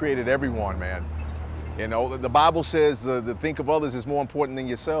 God created everyone, man. You know, the Bible says to think of others is more important than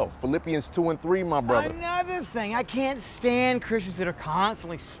yourself. Philippians 2 and 3, my brother. Another thing, I can't stand Christians that are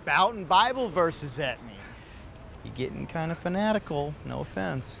constantly spouting Bible verses at me. You're getting kind of fanatical, no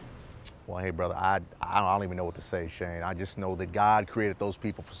offense. Well, hey, brother, I don't even know what to say, Shane. I just know that God created those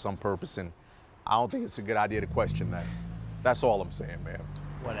people for some purpose, and I don't think it's a good idea to question that. That's all I'm saying, man.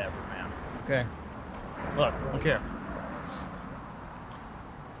 Whatever, man. Okay. Look here.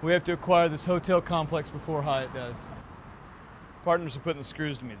 We have to acquire this hotel complex before Hyatt does. Partners are putting the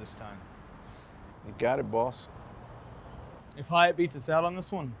screws to me this time. You got it, boss. If Hyatt beats us out on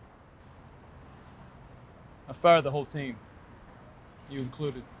this one, I fire the whole team. You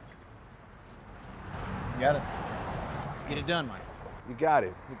included. You got it. Get it done, Mike. You got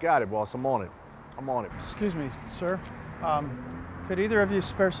it. You got it, boss. I'm on it. I'm on it. Excuse me, sir. Could either of you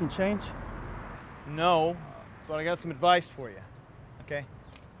spare some change? No, but I got some advice for you, okay?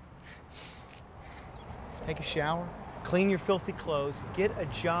 Take a shower, clean your filthy clothes, get a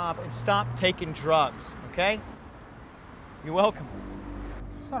job, and stop taking drugs, okay? You're welcome.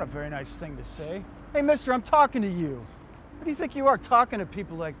 It's not a very nice thing to say. Hey, mister, I'm talking to you. What do you think you are talking to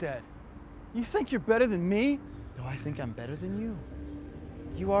people like that? You think you're better than me? No, I think I'm better than you.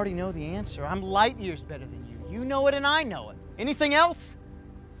 You already know the answer. I'm light years better than you. You know it and I know it. Anything else?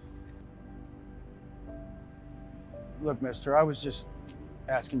 Look, mister, I was just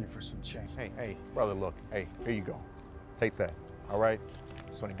asking you for some change. Hey, brother, look. Hey, here you go. Take that, all right?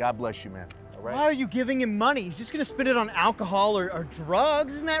 Sonny, God bless you, man, all right? Why are you giving him money? He's just gonna spend it on alcohol or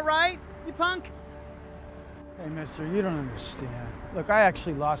drugs, isn't that right, you punk? Hey, mister, you don't understand. Look, I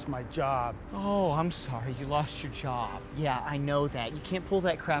actually lost my job. Oh, I'm sorry, you lost your job. Yeah, I know that. You can't pull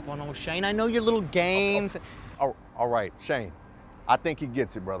that crap on old Shane. I know your little games. All right, Shane. I think he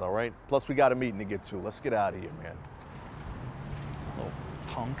gets it, brother, all right? Plus, we got a meeting to get to. Let's get out of here, man. Little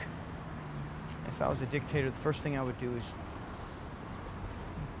punk. If I was a dictator, the first thing I would do is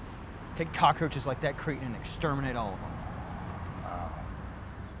take cockroaches like that Cretin and exterminate all of them.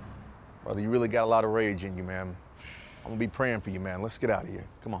 Brother, you really got a lot of rage in you, man. I'm gonna be praying for you, man. Let's get out of here.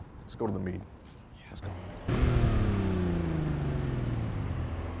 Come on, let's go to the meeting. Let's go.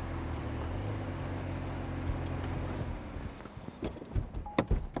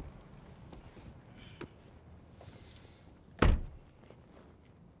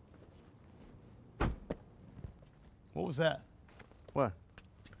 was that? What?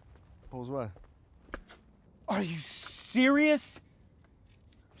 What was what? Are you serious?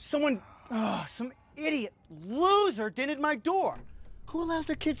 Some idiot loser dented my door. Who allows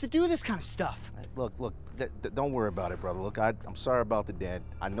their kids to do this kind of stuff? Look, don't worry about it, brother. Look, I'm sorry about the dent.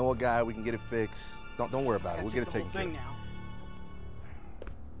 I know a guy. We can get it fixed. Don't worry about it. We'll get it taken care of.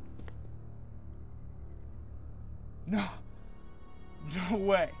 Now. No. No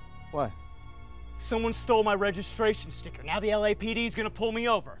way. What? Someone stole my registration sticker. Now the LAPD is gonna pull me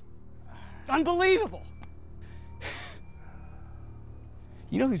over. Unbelievable.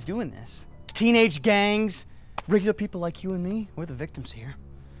 You know who's doing this? Teenage gangs, regular people like you and me. We're the victims here.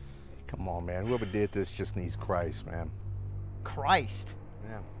 Come on, man. Whoever did this just needs Christ, man. Christ?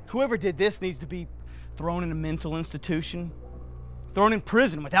 Yeah. Whoever did this needs to be thrown in a mental institution, thrown in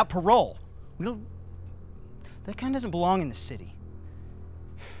prison without parole. That kind doesn't belong in the city.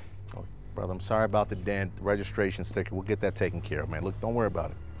 Oh, brother, I'm sorry about the dent, the registration sticker. We'll get that taken care of, man. Look, don't worry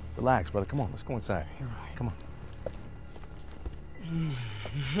about it. Relax, brother. Come on, let's go inside. You're right. Come on.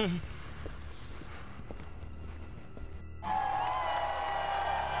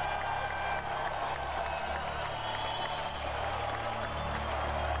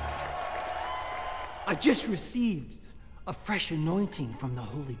 I just received a fresh anointing from the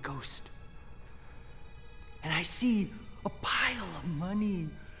Holy Ghost. And I see a pile of money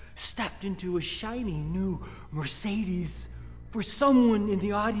stuffed into a shiny new Mercedes for someone in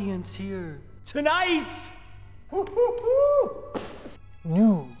the audience here tonight.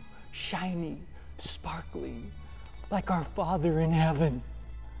 New, shiny, sparkling, like our Father in heaven.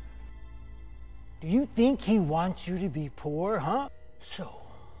 Do you think he wants you to be poor, huh? So,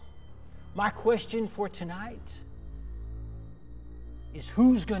 my question for tonight is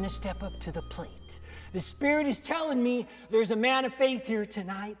who's gonna step up to the plate? The Spirit is telling me there's a man of faith here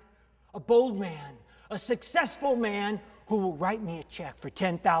tonight, a bold man, a successful man who will write me a check for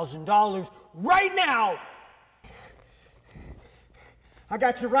 $10,000 right now. I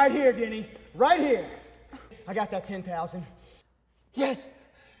got you right here, Denny. Right here. I got that 10,000. Yes,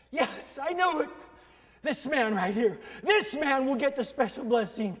 I know it. This man right here, this man will get the special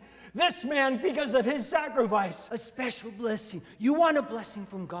blessing. This man, because of his sacrifice, a special blessing. You want a blessing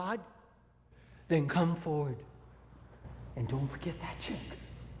from God? Then come forward. And don't forget that check.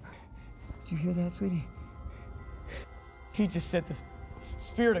 Did you hear that, sweetie? He just said the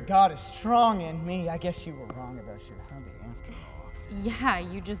Spirit of God is strong in me. I guess you were wrong about your hubby after all. Yeah,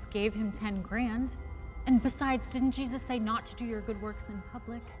 you just gave him 10 grand. And besides, didn't Jesus say not to do your good works in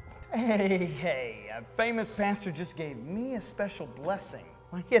public? Hey, a famous pastor just gave me a special blessing.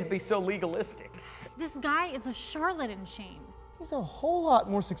 Why do you have to be so legalistic? This guy is a charlatan, Shane. He's a whole lot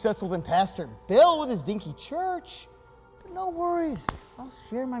more successful than Pastor Bill with his dinky church. But no worries, I'll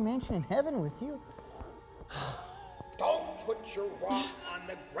share my mansion in heaven with you. Don't put your rock on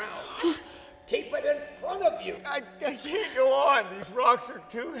the ground. Keep it in front of you. I can't go on. These rocks are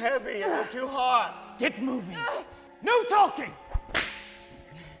too heavy and they're too hot. Get moving. No talking.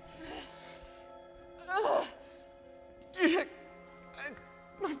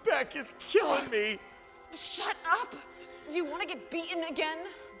 My back is killing me. Shut up! Do you want to get beaten again?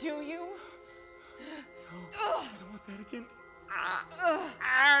 Do you? I don't want that again.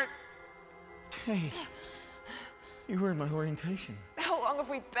 Hey, you were in my orientation. How long have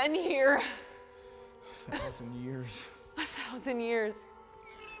we been here? 1,000 years. 1,000 years.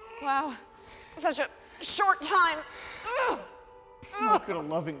 Wow, such a short time. How could a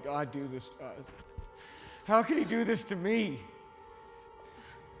loving God do this to us? How could he do this to me?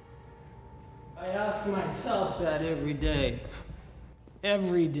 I ask myself that every day.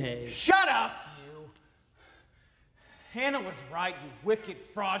 Every day. Shut up, you! Hannah was right, you wicked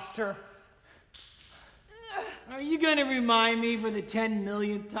fraudster. Are you gonna remind me for the 10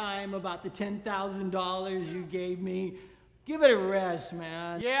 millionth time about the $10,000 you gave me? Give it a rest,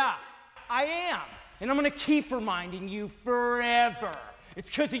 man. Yeah, I am. And I'm gonna keep reminding you forever. It's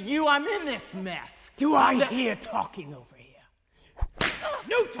because of you I'm in this mess. Do I hear talking over here?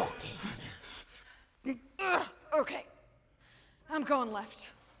 No talking. Okay, I'm going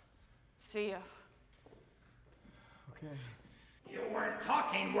left. See ya. Okay. You weren't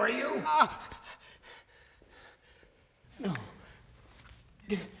talking, were you? No.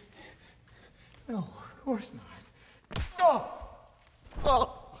 No, of course not. Oh!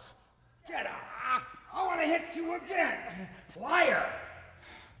 Get up! I want to hit you again! Liar!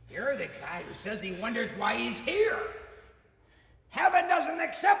 You're the guy who says he wonders why he's here. Heaven doesn't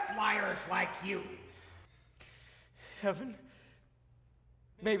accept liars like you. Heaven?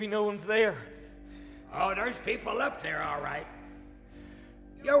 Maybe no one's there. Oh, there's people up there, all right.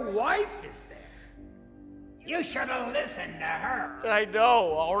 Your wife is there. You should have listened to her. I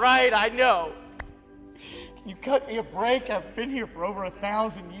know, all right, I know. Can you cut me a break? I've been here for over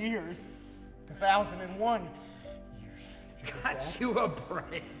 1,000 years. 1,001 years. Cut you a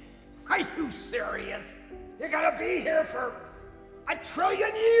break? Are you serious? You're gonna be here for 1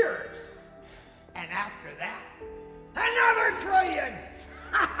 trillion years. And after that, another trillion.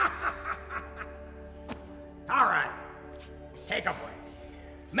 All right, take a break.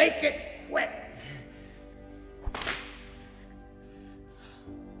 Make it quick.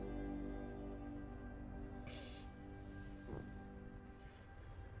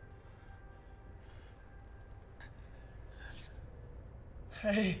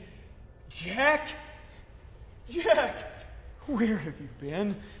 Hey, Jack? Jack! Where have you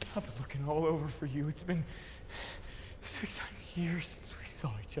been? I've been looking all over for you. It's been 600 years since we saw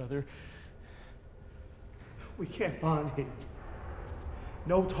each other. We can't bond here.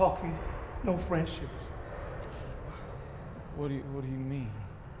 No talking, no friendships. What do you mean?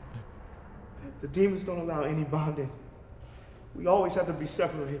 The demons don't allow any bonding. We always have to be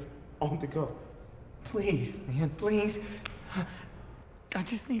separated on the go. Please, man, please. I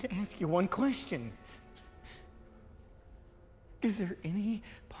just need to ask you one question. Is there any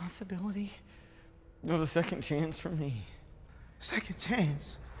possibility of a second chance for me? Second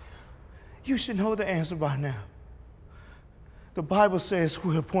chance? You should know the answer by now. The Bible says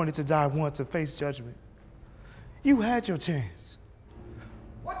we're appointed to die once and face judgment. You had your chance.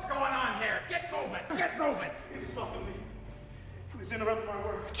 What's going on here? Get moving, get moving. He was stopping me. He was interrupting my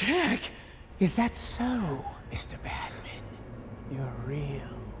work. Jack! Is that so, Mr. Badman? You're a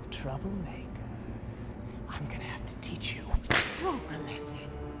real troublemaker. I'm gonna have to teach you a lesson.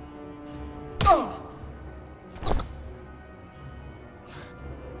 Oh!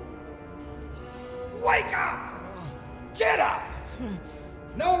 Wake up! Get up!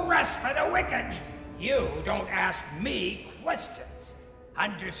 No rest for the wicked. You don't ask me questions.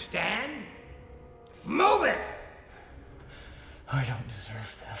 Understand? Move it! I don't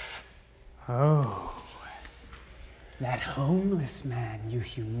deserve this. Oh. That homeless man you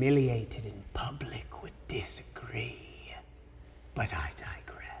humiliated in public would disagree. But I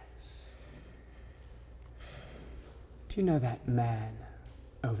digress. Do you know that man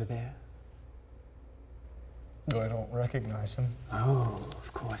over there? I don't recognize him. Oh,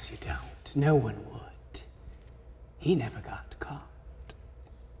 of course you don't. No one would. He never got caught.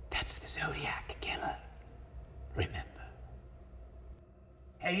 That's the Zodiac Killer. Remember.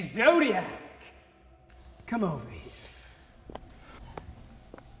 Hey, Zodiac! Come over here.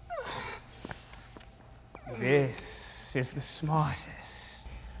 This is the smartest,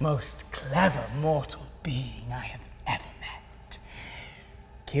 most clever mortal being I have ever met.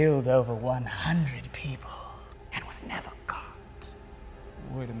 Killed over 100 people and was never caught.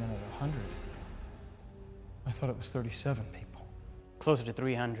 Wait a minute, 100? I thought it was 37 people. Closer to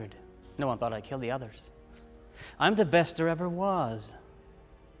 300. No one thought I killed the others. I'm the best there ever was.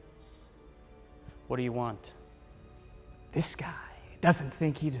 What do you want? This guy doesn't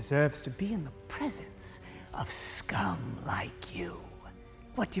think he deserves to be in the presence of scum like you.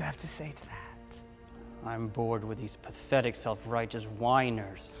 What do you have to say to that? I'm bored with these pathetic, self-righteous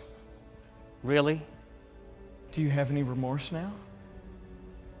whiners. Really? Do you have any remorse now?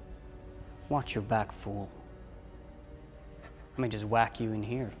 Watch your back, fool. I may just whack you in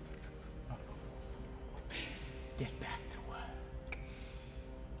here. Get back to work.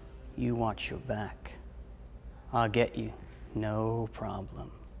 You watch your back. I'll get you. No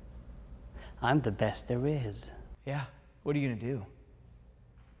problem. I'm the best there is. Yeah, what are you gonna do?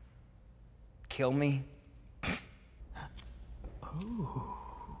 Kill me? Ooh.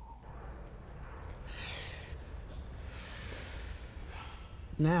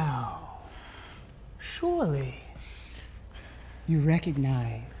 Now, surely you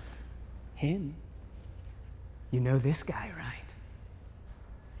recognize him. You know this guy, right?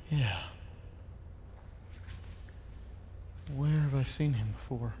 Yeah. Where have I seen him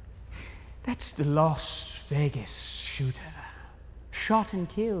before? That's the Las Vegas shooter. Shot and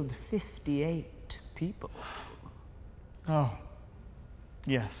killed 58 people. Oh,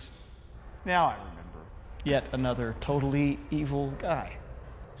 yes. Now I remember. Yet another totally evil guy.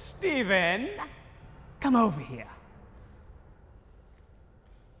 Steven, come over here.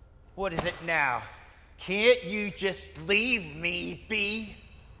 What is it now? Can't you just leave me be?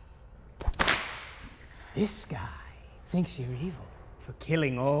 This guy thinks you're evil for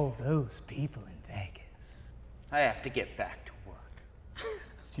killing all those people in Vegas. I have to get back to work.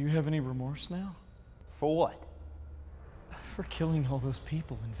 Do you have any remorse now? For what? For killing all those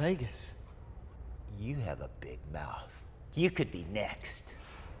people in Vegas. You have a big mouth. You could be next.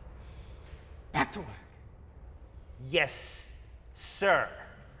 Back to work. Yes, sir.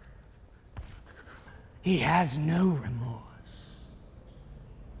 He has no remorse.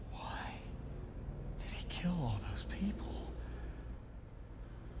 Why did he kill all those people?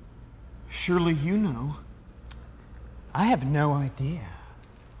 Surely you know. I have no idea.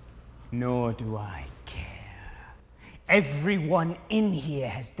 Nor do I care. Everyone in here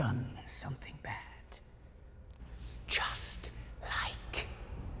has done something bad. Just like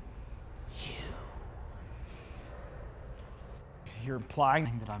you. You're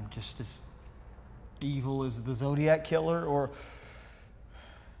implying that I'm just as evil as the Zodiac Killer or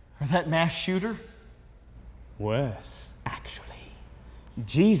that mass shooter? Worse, actually.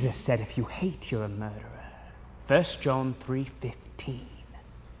 Jesus said if you hate, you're a murderer. 1 John 3:15.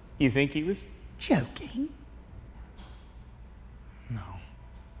 You think he was joking? No.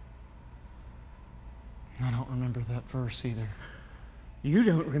 I don't remember that verse either. You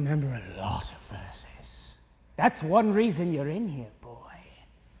don't remember a lot of verses. That's one reason you're in here, boy.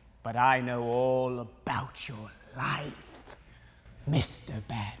 But I know all about your life, Mr.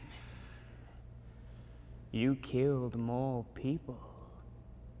 Badman. You killed more people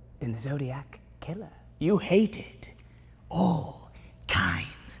than the Zodiac Killer. You hated all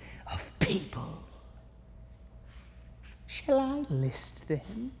kinds of people. Shall I list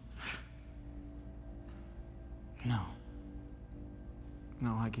them? No.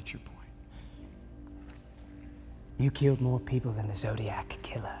 No, I get your point. You killed more people than the Zodiac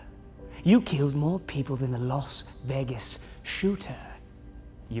Killer. You killed more people than the Las Vegas shooter.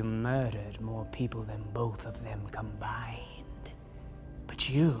 You murdered more people than both of them combined. But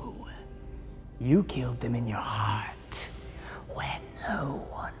you killed them in your heart where no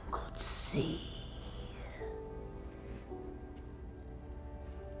one could see.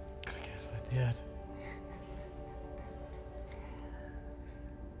 I guess I did.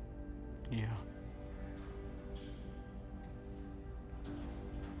 Yeah.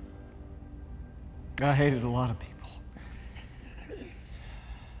 I hated a lot of people.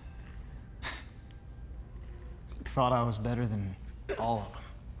 Thought I was better than all of them.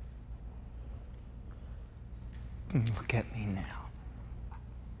 And look at me now.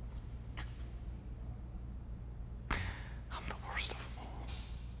 I'm the worst of them all.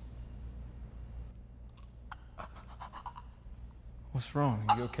 What's wrong?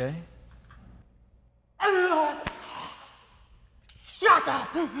 Are you okay? Shut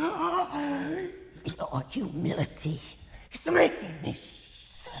up! Your humility is making me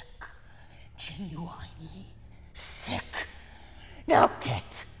sick. Genuinely sick. Now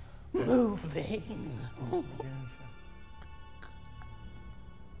get moving.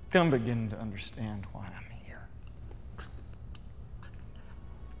 I'm beginning to understand why I'm here.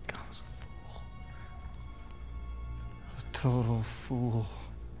 I was a fool. A total fool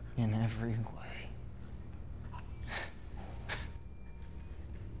in every way.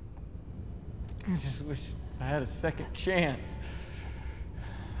 I just wish I had a second chance.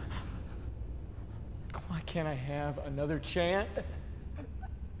 Why can't I have another chance?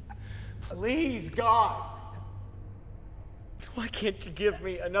 Please, God. Why can't you give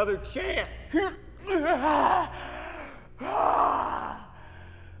me another chance?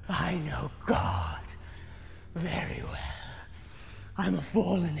 I know God very well. I'm a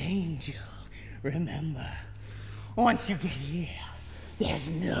fallen angel, remember? Once you get here, there's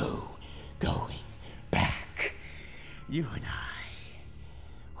no going back. You and I,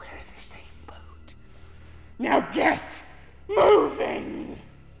 we're in the same boat. Now get moving!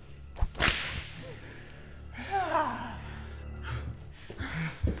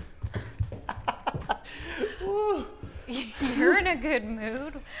 You're in a good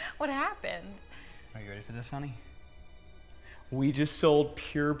mood. What happened? Are you ready for this, honey? We just sold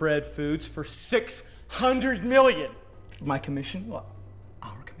purebred foods for $600 million. My commission, well,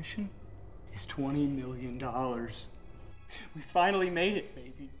 our commission is $20 million. We finally made it,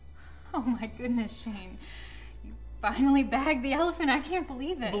 baby. Oh my goodness, Shane. You finally bagged the elephant. I can't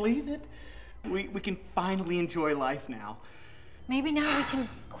believe it. Believe it? We can finally enjoy life now. Maybe now we can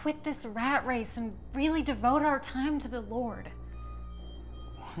quit this rat race and really devote our time to the Lord.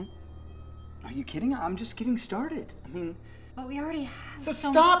 What? Are you kidding? I'm just getting started. I mean... But we already have So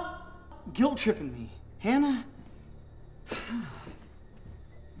so stop guilt-tripping me, Hannah.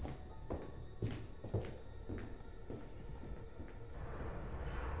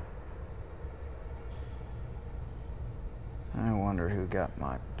 I wonder who got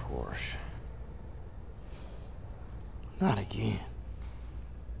my Porsche. Not again.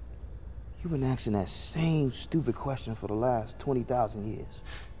 You've been asking that same stupid question for the last 20,000 years.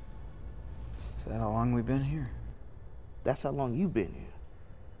 Is that how long we've been here? That's how long you've been here.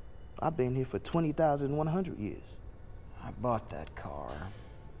 I've been here for 20,100 years. I bought that car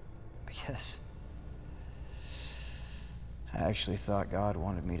because I actually thought God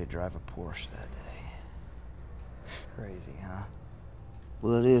wanted me to drive a Porsche that day. Crazy, huh?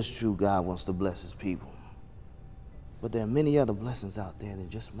 Well, it is true God wants to bless his people. But there are many other blessings out there than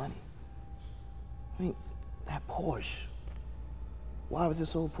just money. I mean, that Porsche, why was it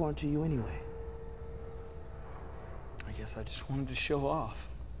so important to you anyway? I guess I just wanted to show off.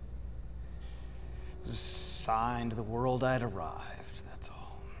 It was a sign to the world I'd arrived, that's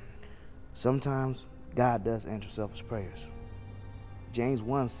all. Sometimes God does answer selfish prayers. James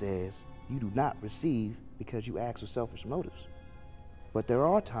 1 says, you do not receive because you ask with selfish motives. But there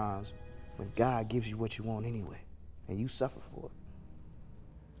are times when God gives you what you want anyway, and you suffer for it.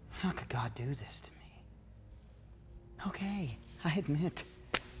 How could God do this to me? Okay, I admit,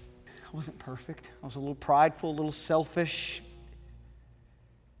 I wasn't perfect. I was a little prideful, a little selfish.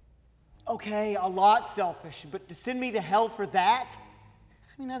 Okay, a lot selfish, but to send me to hell for that?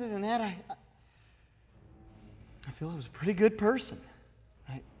 I mean, other than that, I feel I was a pretty good person.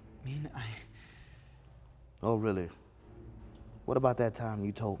 Oh, really? What about that time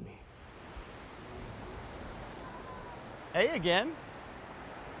you told me? Hey again.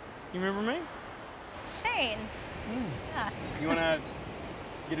 You remember me? Shane. Yeah. You wanna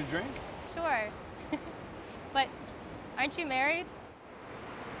get a drink? Sure. But aren't you married?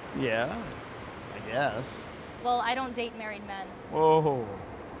 Yeah, I guess. Well, I don't date married men. Whoa.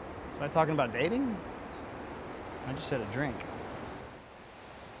 Was I talking about dating? I just said a drink.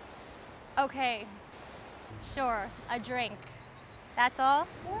 Okay. Sure, a drink. That's all?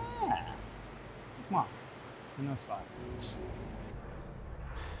 Yeah. Come on. No spot.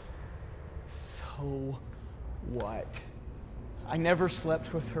 So what? I never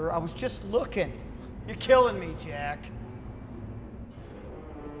slept with her. I was just looking. You're killing me, Jack.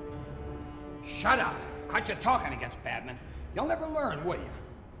 Shut up. Cut your talking against Badman. You'll never learn, will you?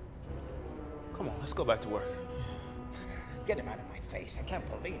 Come on, let's go back to work. Get him out of my face. I can't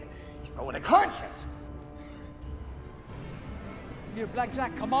believe it. He's going to conscience. Here,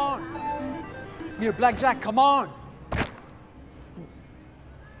 Blackjack, come on. Here, Blackjack, come on.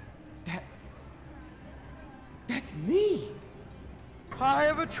 That's me. I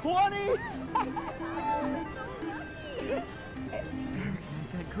have a 20.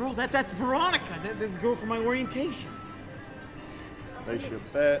 Recognize that girl? That's Veronica. That's the girl from my orientation. Place your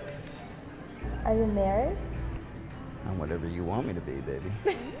bets. Are you married? I'm whatever you want me to be, baby.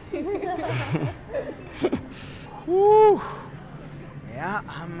 Woo! Yeah,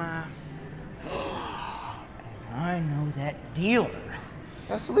 I'm, and I know that dealer.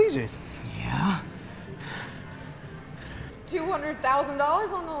 That's Legion. Yeah.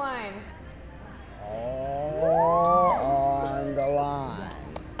 $200,000 on the line. All on the line.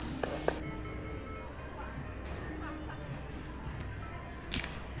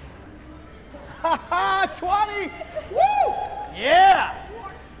 Ha ha! 20! Woo! Yeah!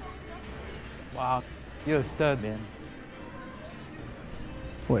 Wow, you're a stud, man.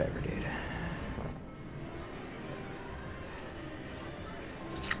 Whatever, dude.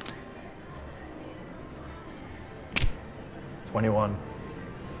 $21.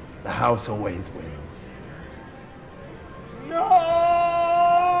 The house always wins.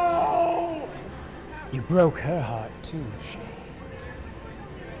 No! You broke her heart too, Chey.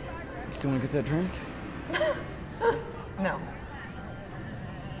 You still want to get that drink? No.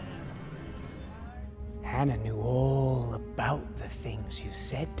 Hannah knew all about the things you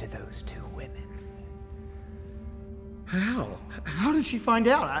said to those two women. How? How did she find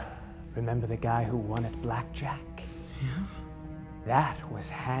out? Remember the guy who won at blackjack? Yeah. That was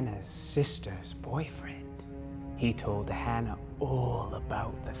Hannah's sister's boyfriend. He told Hannah all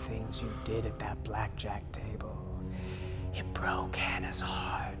about the things you did at that blackjack table. It broke Hannah's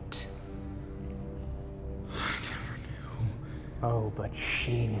heart. I never knew. Oh, but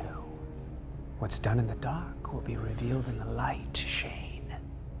she knew. What's done in the dark will be revealed in the light, Shane.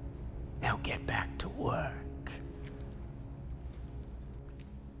 Now get back to work.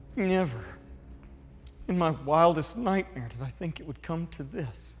 Never. In my wildest nightmare did I think it would come to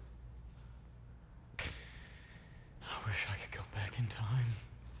this. I wish I could go back in time.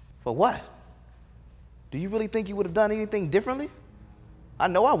 For what? Do you really think you would have done anything differently? I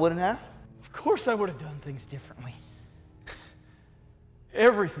know I wouldn't have. Of course I would have done things differently.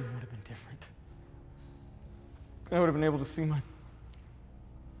 Everything would have been different. I would have been able to see my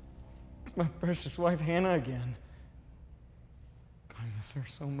precious wife Hannah again. I miss her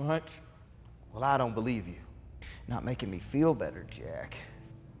so much. Well, I don't believe you. Not making me feel better, Jack.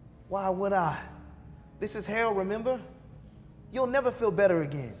 Why would I? This is hell, remember? You'll never feel better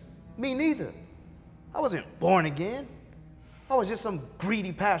again. Me neither. I wasn't born again. I was just some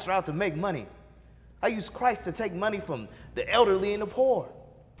greedy pastor out to make money. I used Christ to take money from the elderly and the poor.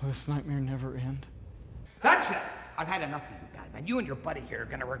 Will this nightmare never end? That's it. I've had enough of you guys, man. You and your buddy here are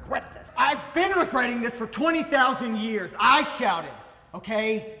gonna regret this. I've been regretting this for 20,000 years. I shouted,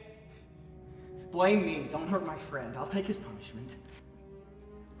 okay? Blame me. Don't hurt my friend. I'll take his punishment.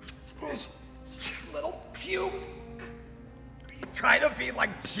 Little puke. You try to be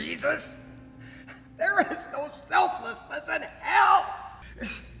like Jesus? There is no selflessness in hell.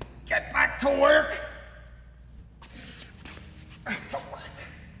 Get back to work.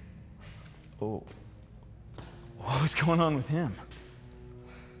 Oh. What was going on with him?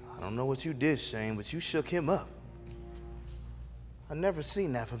 I don't know what you did, Shane, but you shook him up. I've never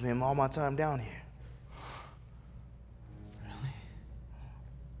seen that from him all my time down here.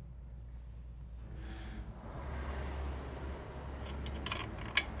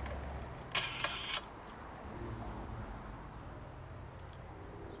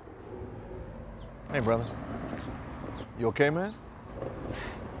 Hey, brother. You okay, man?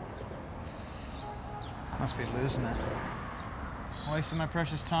 Must be losing it. Wasting my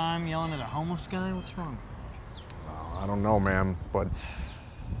precious time yelling at a homeless guy? What's wrong? I don't know, man, but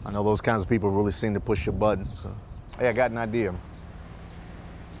I know those kinds of people really seem to push your buttons. So. Hey, I got an idea.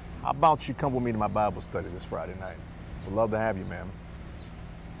 How about you come with me to my Bible study this Friday night? Would love to have you, man.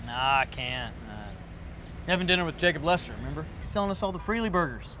 Nah, I can't. Having dinner with Jacob Lester, remember? He's selling us all the Freely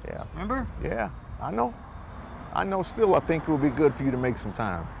burgers. Yeah. Remember? Yeah, I know. I know. Still, I think it would be good for you to make some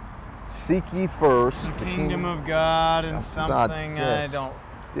time. Seek ye first the kingdom of God and something yes. I don't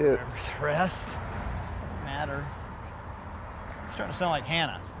remember the rest. Doesn't matter. It's starting to sound like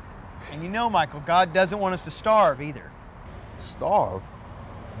Hannah. And you know, Michael, God doesn't want us to starve either. Starve?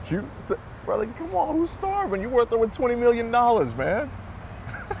 Brother, come on, who's starving? You're worth over $20 million, man.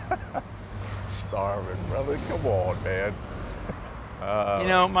 Starving, brother, come on, man. You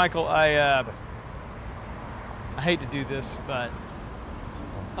know, Michael, I hate to do this, but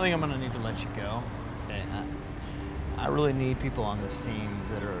I think I'm gonna need to let you go. Okay, I really need people on this team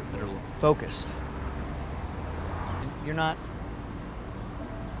that are focused. You're not.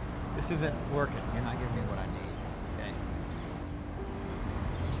 This isn't working. You're not giving me what I need. Okay.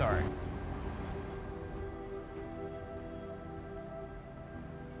 I'm sorry.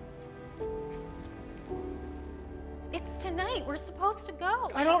 It's tonight. We're supposed to go.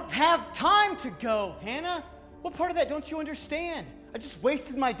 I don't have time to go, Hannah. What part of that don't you understand? I just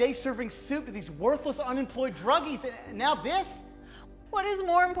wasted my day serving soup to these worthless, unemployed druggies, and now this? What is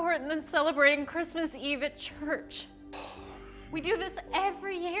more important than celebrating Christmas Eve at church? We do this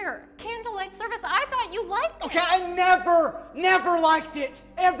every year. Candlelight service. I thought you liked it. Okay, I never liked it,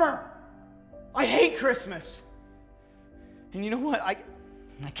 ever. I hate Christmas. And you know what? I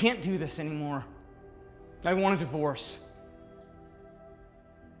can't do this anymore. I want a divorce.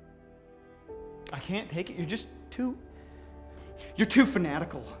 I can't take it. You're too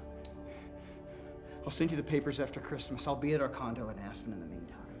fanatical. I'll send you the papers after Christmas. I'll be at our condo in Aspen in the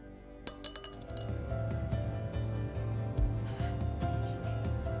meantime.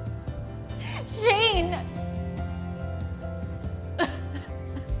 Shane!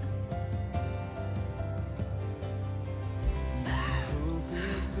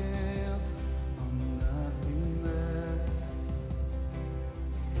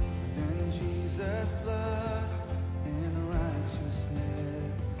 Jesus' blood and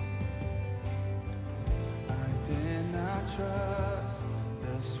righteousness. I did not trust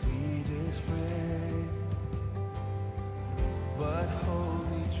the sweetest friend, but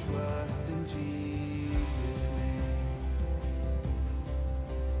wholly trust in Jesus' name.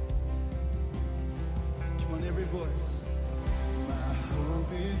 Come on, every voice. My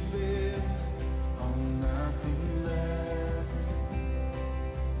hope is built on nothing less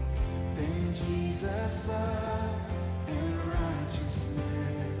than Jesus' blood and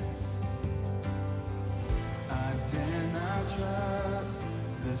righteousness. I dare not trust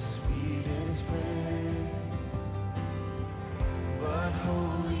the sweetest friend, but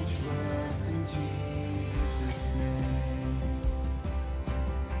wholly trust in Jesus' name.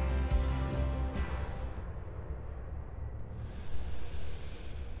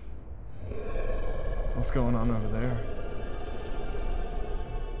 What's going on over there?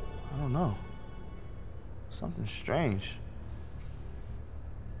 I don't know. Something strange.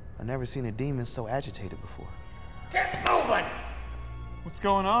 I've never seen a demon so agitated before. Get moving! What's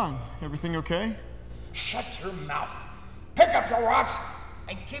going on? Everything okay? Shut your mouth. Pick up your rocks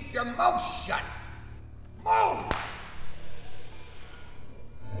and keep your mouth shut. Move!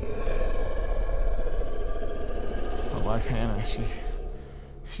 My wife Hannah,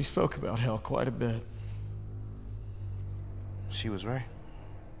 she spoke about hell quite a bit. she was right.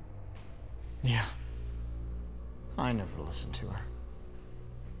 Yeah. I never listened to her.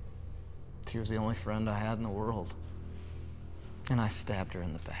 She was the only friend I had in the world. And I stabbed her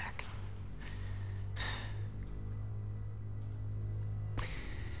in the back.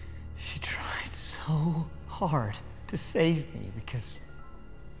 She tried so hard to save me because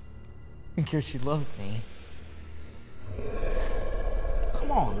she loved me.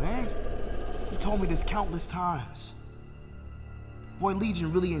 Come on, man. You told me this countless times. Boy,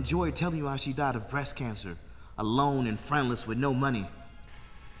 Legion really enjoyed telling you how she died of breast cancer, alone and friendless with no money.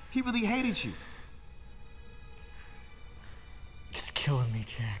 He really hated you. It's killing me,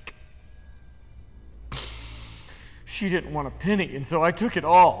 Jack. She didn't want a penny, and so I took it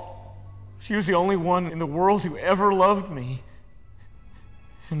all. She was the only one in the world who ever loved me.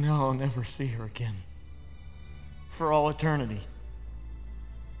 And now I'll never see her again. For all eternity.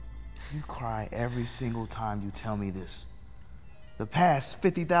 You cry every single time you tell me this. The past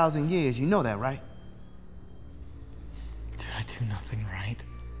 50,000 years, you know that, right? Did I do nothing right?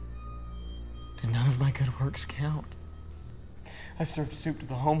 Did none of my good works count? I served soup to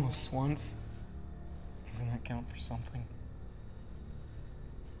the homeless once. Doesn't that count for something?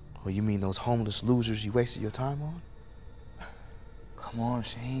 Well, you mean those homeless losers you wasted your time on? Come on,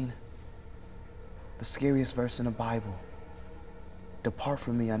 Shane. The scariest verse in the Bible. Depart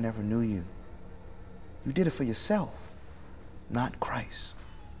from me, I never knew you. You did it for yourself, not Christ.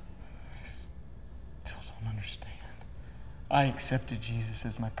 I still don't understand. I accepted Jesus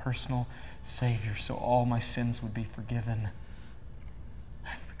as my personal Savior so all my sins would be forgiven.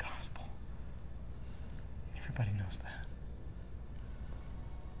 That's the gospel. Everybody knows that.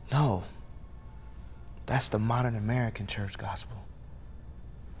 No. That's the modern American church gospel.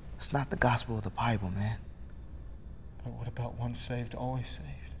 It's not the gospel of the Bible, man. But what about once saved, always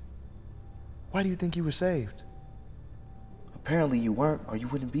saved? Why do you think you were saved? Apparently you weren't, or you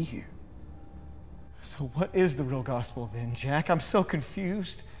wouldn't be here. So what is the real gospel then, Jack? I'm so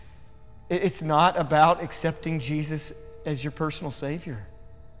confused. It's not about accepting Jesus as your personal Savior.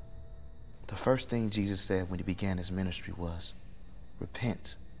 The first thing Jesus said when he began his ministry was,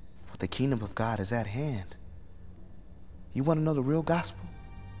 repent, for the kingdom of God is at hand. You want to know the real gospel?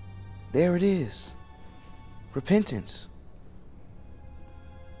 There it is. Repentance.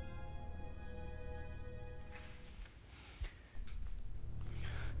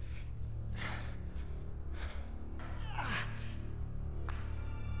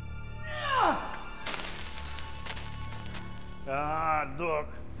 Look,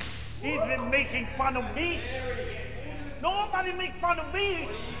 he's been making fun of me. Nobody make fun of me.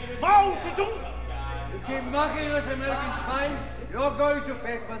 Mao Zedong. You keep mocking us, American swine. You're going to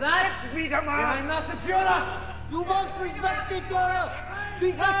pay for that. Beat him up. I'm not the Führer. You must respect the Führer.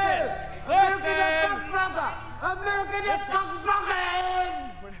 Sieg Heil! American Cocksbroker! American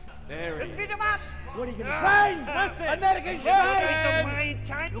Cocksbroker! There he Beat him up. What are you going to Swine! say? Listen. American Listen.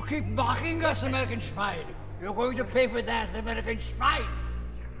 swine! You keep mocking us, American swine. You're going to pay for that, American swine.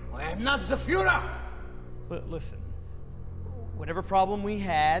 I am not the Führer. Listen, whatever problem we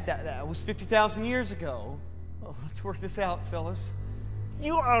had, that was 50,000 years ago. Well, let's work this out, fellas.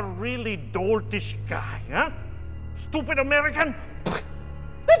 You are really doltish guy, huh? Stupid American.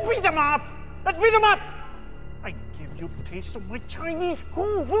 Let's beat him up. Let's beat him up. I give you a taste of my Chinese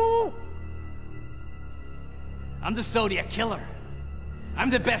kung fu. I'm the Zodiac Killer.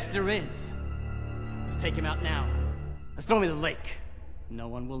 I'm the best there is. Let's take him out now. Let's throw him in the lake. No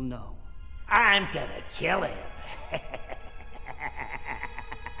one will know. I'm gonna kill him.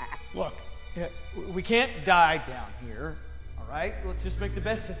 Look, we can't die down here, all right? Let's just make the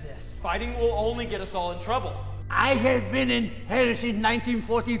best of this. Fighting will only get us all in trouble. I have been in hell since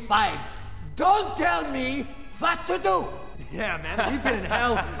 1945. Don't tell me what to do. Yeah, man, we've been in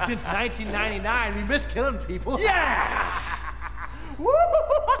hell since 1999. We miss killing people. Yeah!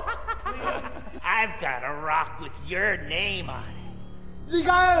 I've got a rock with your name on it. Sieg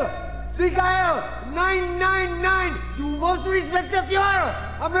Heil! Sieg Heil! 999! You must respect the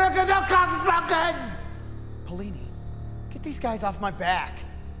Führer! American Cocksbroken! Polini, get these guys off my back.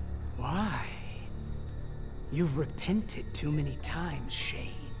 Why? You've repented too many times, Shane.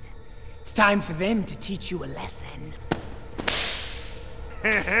 It's time for them to teach you a lesson.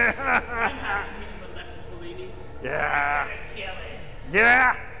 Yeah.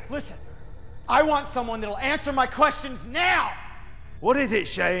 Yeah. Listen, I want someone that'll answer my questions now. What is it,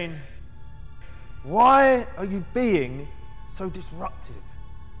 Shane? Why are you being so disruptive?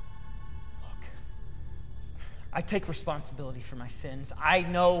 Look, I take responsibility for my sins. I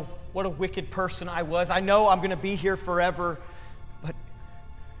know what a wicked person I was. I know I'm going to be here forever. But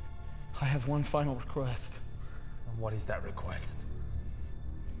I have one final request. And what is that request?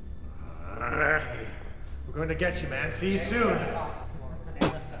 We're going to get you, man. See you soon.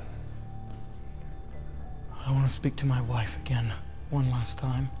 I want to speak to my wife again, one last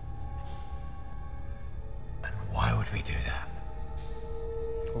time. And why would we do that?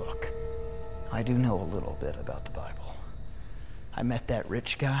 Look, I do know a little bit about the Bible. I met that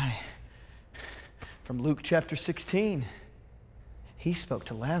rich guy from Luke chapter 16. He spoke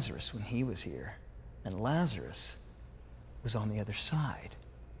to Lazarus when he was here, and Lazarus was on the other side,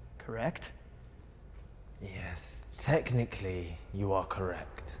 correct? Yes, technically you are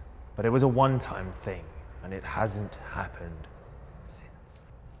correct. But it was a one-time thing, and it hasn't happened since.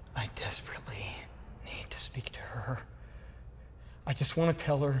 I desperately need to speak to her. I just want to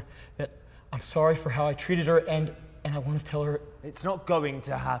tell her that I'm sorry for how I treated her, and I want to tell her... It's not going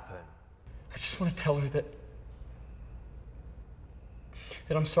to happen. I just want to tell her that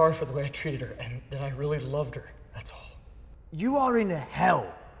I'm sorry for the way I treated her, and that I really loved her, that's all. You are in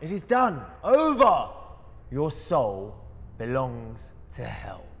hell. It is done. Over. Your soul belongs to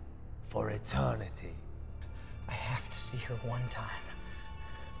hell for eternity. I have to see her one time.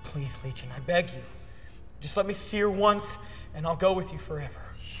 Please, Legion, I beg you. Just let me see her once, and I'll go with you forever.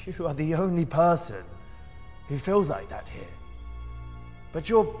 You are the only person who feels like that here. But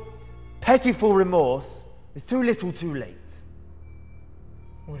your pitiful remorse is too little too late.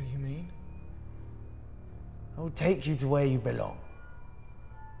 What do you mean? I will take you to where you belong.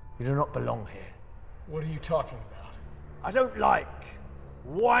 You do not belong here. What are you talking about? I don't like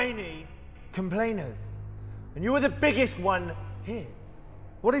whiny complainers. And you are the biggest one here.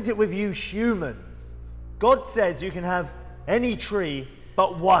 What is it with you humans? God says you can have any tree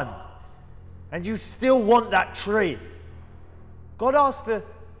but one. And you still want that tree. God asks for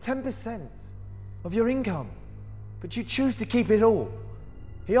 10% of your income, but you choose to keep it all.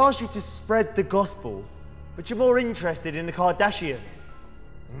 He asks you to spread the gospel, but you're more interested in the Kardashians.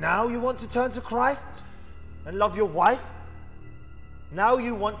 Now you want to turn to Christ and love your wife? Now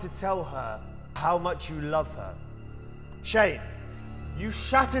you want to tell her how much you love her. Chey, you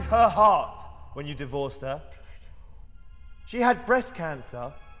shattered her heart when you divorced her. She had breast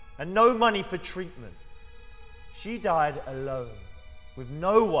cancer and no money for treatment. She died alone with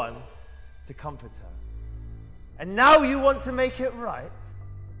no one to comfort her. And now you want to make it right?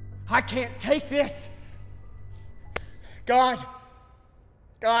 I can't take this. God,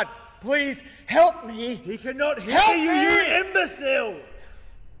 please help me. He cannot hear you, you imbecile!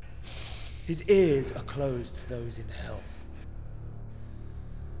 His ears are closed to those in hell.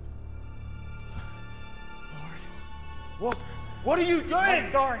 Lord. What are you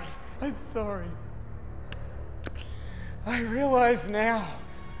doing? I'm sorry. I realize now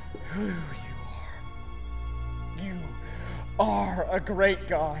who you are. You are a great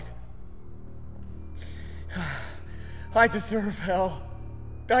God. I deserve hell.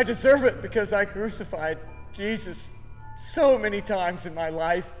 I deserve it because I crucified Jesus so many times in my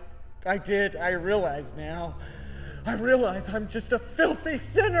life. I did. I realize now. I realize I'm just a filthy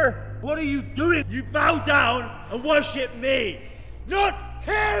sinner. What are you doing? You bow down and worship me, not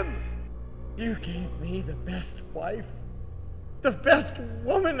him! You gave me the best wife, the best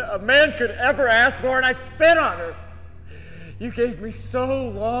woman a man could ever ask for, and I spit on her. You gave me so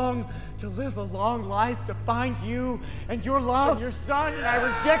long to live a long life to find you and your love, your son, and I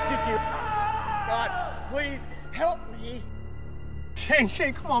rejected you. God, please help me.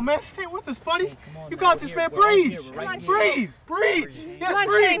 Shane, come on, man. Stay with us, buddy. On, you got this, man. Breathe. Come on, breathe. Yes, come on,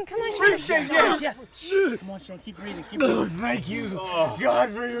 breathe. Shane. Come on, breathe, Shane. Shane. Yes. Come on, Shane. Keep breathing. Oh, Thank you,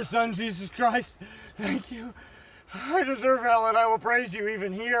 God, for your son, Jesus Christ. Thank you. I deserve hell, and I will praise you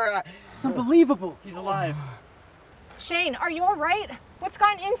even here. It's unbelievable. He's alive. Shane, are you all right? What's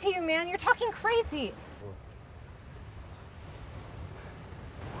gotten into you, man? You're talking crazy.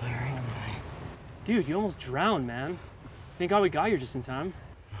 Where am I? Dude, you almost drowned, man. Thank God we got here just in time.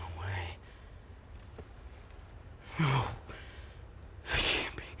 No way. No. It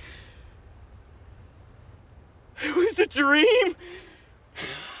can't be. It was a dream.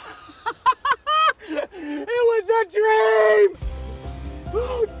 It was a dream.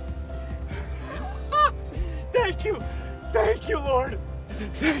 Oh. Thank you, Lord.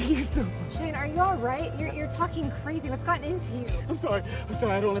 Thank you so much. Shane, are you all right? You're talking crazy. What's gotten into you? I'm sorry.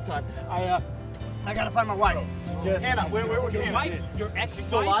 I don't have time. I gotta find my wife. Anna, where's your Anna? wife? Your ex? She's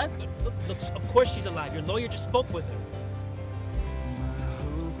still alive? Look, of course she's alive. Your lawyer just spoke with her.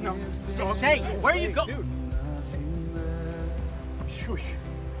 No. Hey, where are you going? Dude. Should we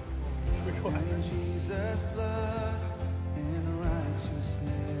go after Jesus' blood and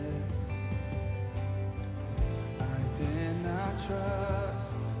righteousness, I did not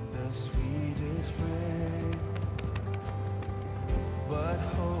trust the sweetest friend.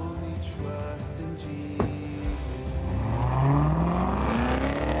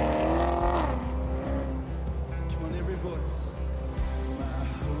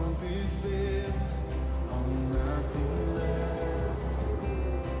 is built on nothing less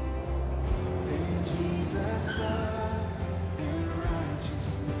than Jesus' blood and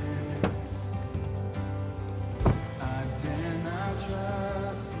righteousness. I dare not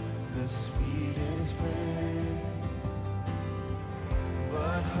trust the sweetest friend,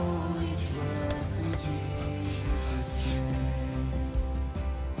 but wholly trust in Jesus' name.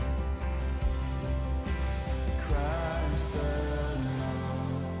 Christ alone.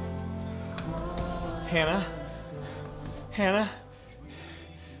 Hannah? Hannah?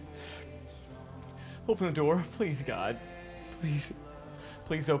 Open the door, please, God. Please.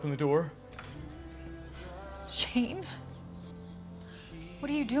 Please open the door. Shane? What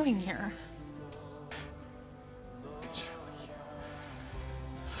are you doing here?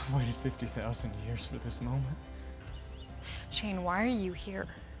 I've waited 50,000 years for this moment. Shane, why are you here?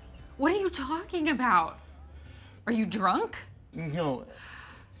 What are you talking about? Are you drunk? No.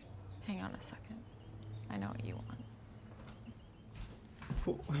 Hang on a second. I know what you want.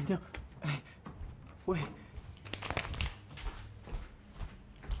 Wait, no. Wait.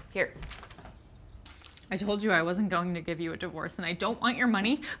 Here. I told you I wasn't going to give you a divorce, and I don't want your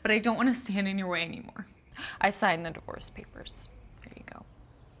money, but I don't want to stand in your way anymore. I signed the divorce papers. Here you go.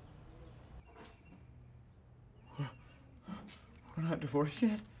 We're not divorced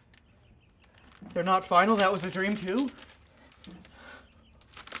yet? They're not final? That was a dream too?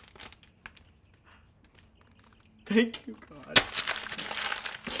 Thank you, God.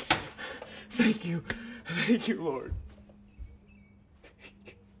 Thank you. Thank you, Lord.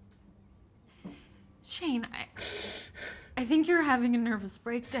 Shane, I think you're having a nervous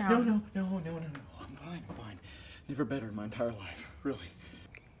breakdown. No. I'm fine. Never better in my entire life, really.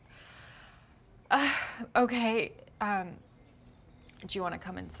 Okay, do you want to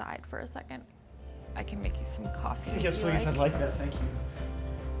come inside for a second? I can make you some coffee. Yes, if you please. like. I'd like that. Thank you.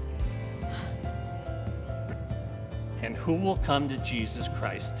 And who will come to Jesus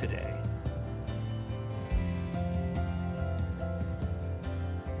Christ today?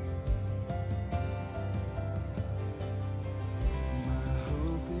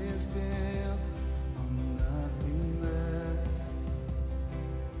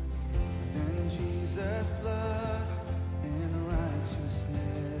 Jesus' blood and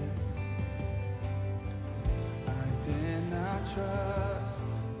righteousness. I dare not trust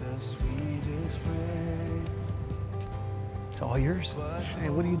the sweetest friend. It's all yours. Hey,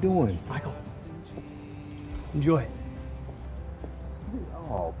 what are you doing? Michael, enjoy it.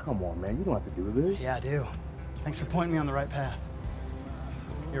 Oh, come on, man. You don't have to do this. Yeah, I do. Thanks for pointing me on the right path.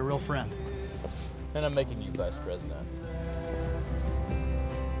 You're a real friend. And I'm making you vice president.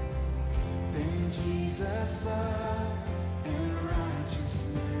 Then Jesus' blood and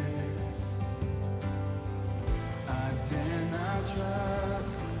righteousness. I dare not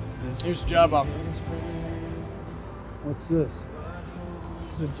trust the Here's a job offer. sweetest friend. What's this?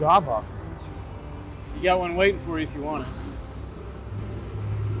 It's a job offer. You got one waiting for you if you want it.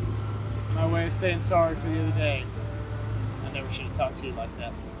 My way of saying sorry for the other day. I never should have talked to you like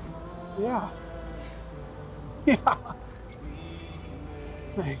that. Yeah. Yeah.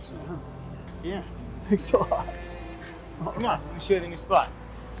 Thanks, man. Yeah. Thanks a lot. Come on, let me show you the new spot.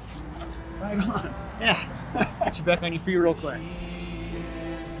 Right on. Yeah. Get you back on your feet real quick.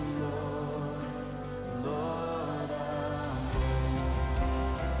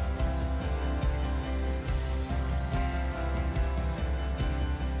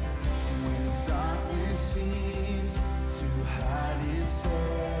 When darkness seems to hide his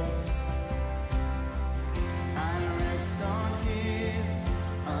face, I rest on his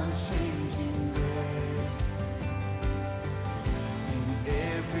unchanging grace. In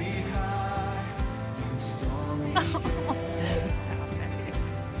every high and stormy day,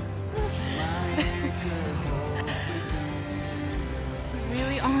 my anchor holds within. You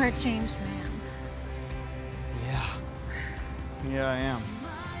really are a changed man. Yeah, I am.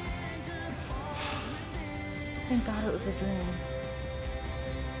 Thank God it was a dream.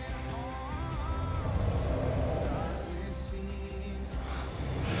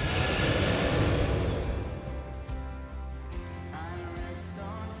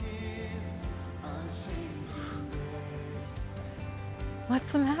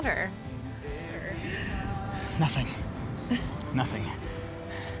 What's the matter? Nothing. Nothing.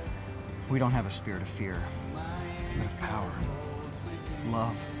 We don't have a spirit of fear, but of power,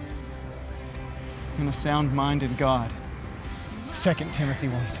 love, and a sound mind in God. 2 Timothy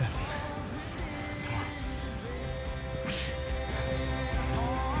 1:7.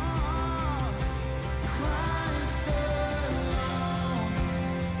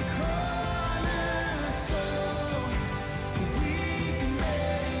 We can make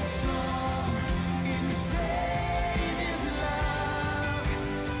it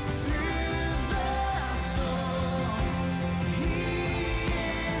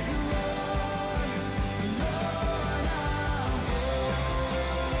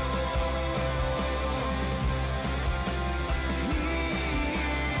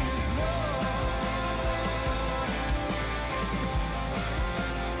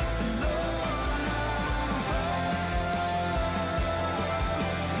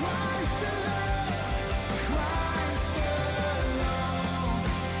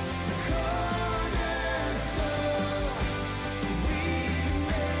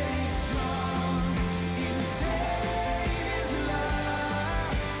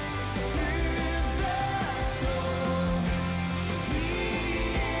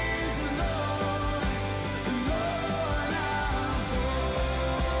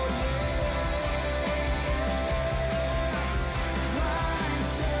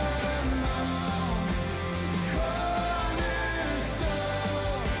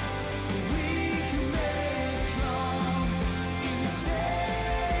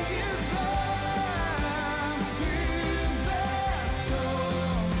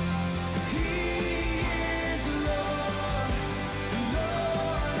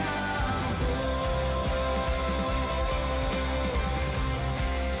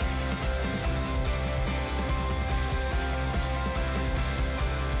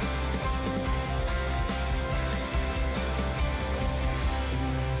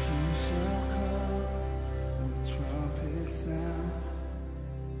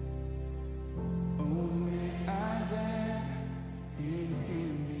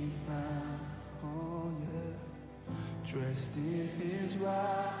dressed in his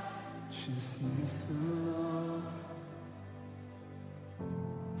righteousness alone.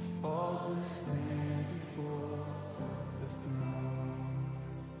 Faultless stand before the throne.